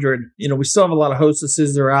 200. We still have a lot of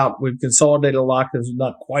hostesses that are out. We've consolidated a lot because we're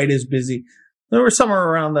not quite as busy. There were somewhere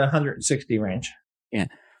around the 160 range. Yeah.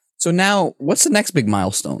 So now, what's the next big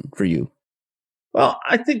milestone for you? Well,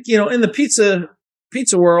 I think, in the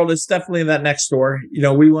pizza world, it's definitely that next store.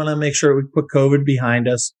 We want to make sure we put COVID behind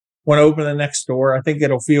us. Want to open the next store. I think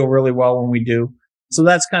it'll feel really well when we do. So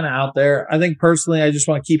that's kind of out there. I think personally, I just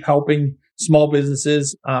want to keep helping small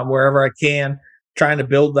businesses wherever I can, trying to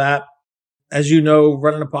build that. As you know,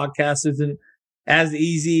 running a podcast isn't as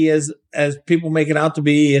easy as people make it out to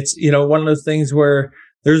be. It's, one of those things where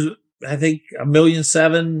there's, I think, 1.7 million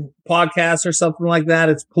podcasts or something like that.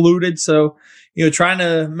 It's polluted. So, trying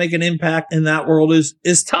to make an impact in that world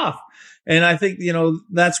is tough. And I think,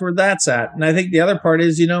 that's where that's at. And I think the other part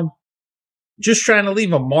is, just trying to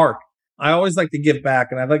leave a mark. I always like to give back.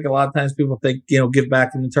 And I think a lot of times people think, give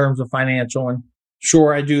back in terms of financial, and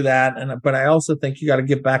sure, I do that. But I also think you got to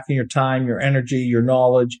give back in your time, your energy, your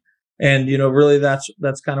knowledge. And, really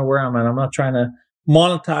that's kind of where I'm at. I'm not trying to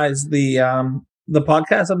monetize the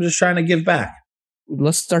podcast. I'm just trying to give back.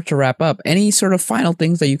 Let's start to wrap up. Any sort of final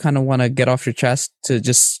things that you kind of want to get off your chest to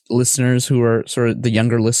just listeners who are sort of the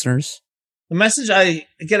younger listeners? The message, I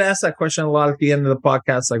get asked that question a lot at the end of the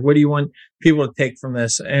podcast, like, what do you want people to take from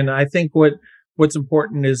this? And I think what's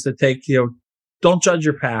important is to take, don't judge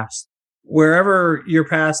your past. Wherever your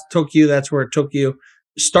past took you, that's where it took you.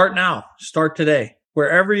 Start now. Start today.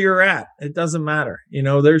 Wherever you're at, it doesn't matter.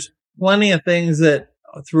 There's plenty of things that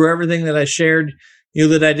through everything that I shared,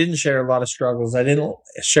 that I didn't share a lot of struggles. I didn't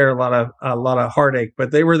share a lot of heartache,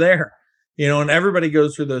 but they were there, and everybody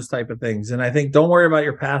goes through those type of things. And I think don't worry about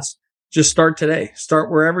your past. Just start today.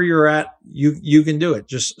 Start wherever you're at. You can do it.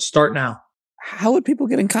 Just start now. How would people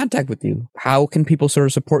get in contact with you? How can people sort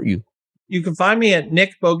of support you? You can find me at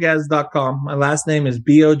nickbogacz.com. My last name is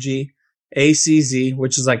Bogacz,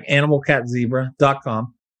 which is like animal cat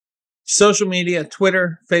zebra.com. Social media,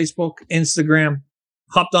 Twitter, Facebook, Instagram.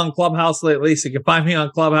 Hopped on Clubhouse lately, so you can find me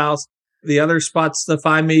on Clubhouse. The other spots to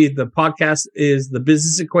find me, the podcast is The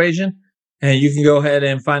Business Equation, and you can go ahead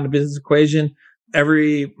and find The Business Equation.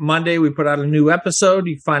 Every Monday, we put out a new episode.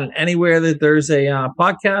 You can find it anywhere that there's a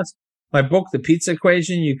podcast. My book, The Pizza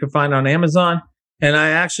Equation, you can find on Amazon. And I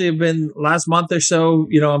actually have been, last month or so,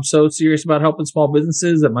 I'm so serious about helping small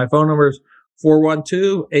businesses that my phone number is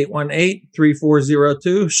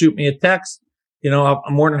 412-818-3402. Shoot me a text. I'm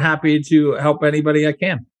more than happy to help anybody I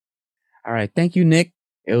can. All right. Thank you, Nick.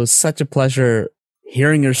 It was such a pleasure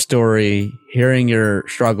hearing your story, hearing your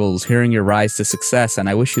struggles, hearing your rise to success, and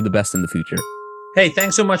I wish you the best in the future. Hey,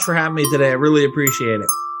 thanks so much for having me today. I really appreciate it.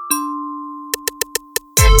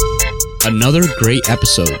 Another great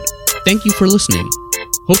episode. Thank you for listening.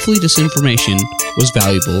 Hopefully this information was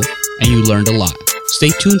valuable and you learned a lot. Stay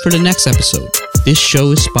tuned for the next episode. This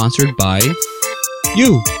show is sponsored by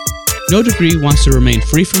you. No Degree wants to remain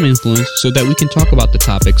free from influence so that we can talk about the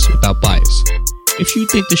topics without bias. If you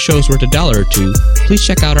think the show is worth $1 or $2, please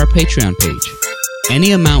check out our Patreon page.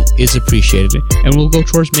 Any amount is appreciated and will go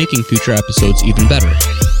towards making future episodes even better.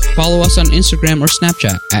 Follow us on Instagram or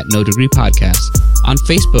Snapchat at No Degree Podcast, on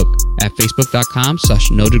Facebook at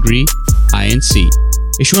facebook.com/NoDegreeINC.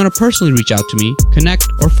 If you want to personally reach out to me, connect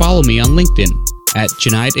or follow me on LinkedIn at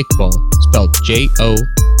Junaid Iqbal, spelled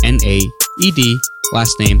Jonaed,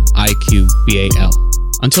 last name Iqbal.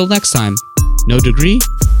 Until next time, no degree,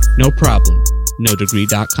 no problem.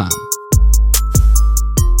 NoDegree.com.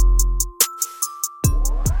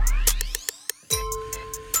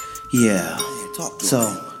 Yeah. So,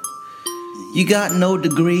 you got no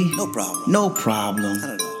degree? No problem. No problem.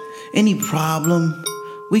 Not at all. Any problem,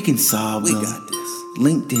 we can solve them. We got this.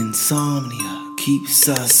 Linked insomnia keeps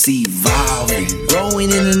us evolving,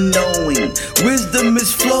 growing in the knowing. Wisdom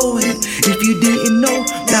is flowing. If you didn't know,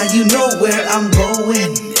 now you know where I'm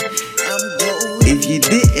going. If you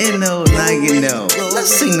didn't know, now you know. Let's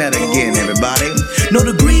sing that again, everybody. No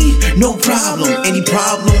degree, no problem. Any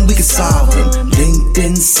problem, we can solve them. Linked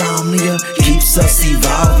insomnia keeps us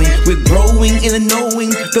evolving. We're growing in the knowing,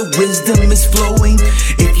 the wisdom is flowing.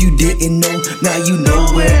 If you didn't know, now you know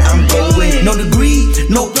where I'm going. No degree,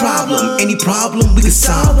 no problem. Any problem, we can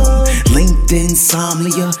solve them. Linked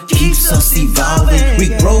insomnia keeps us evolving.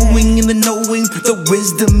 We're growing in the knowing, the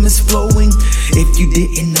wisdom is flowing. If you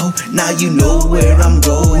didn't know, now you know where I'm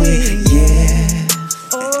going. Yeah.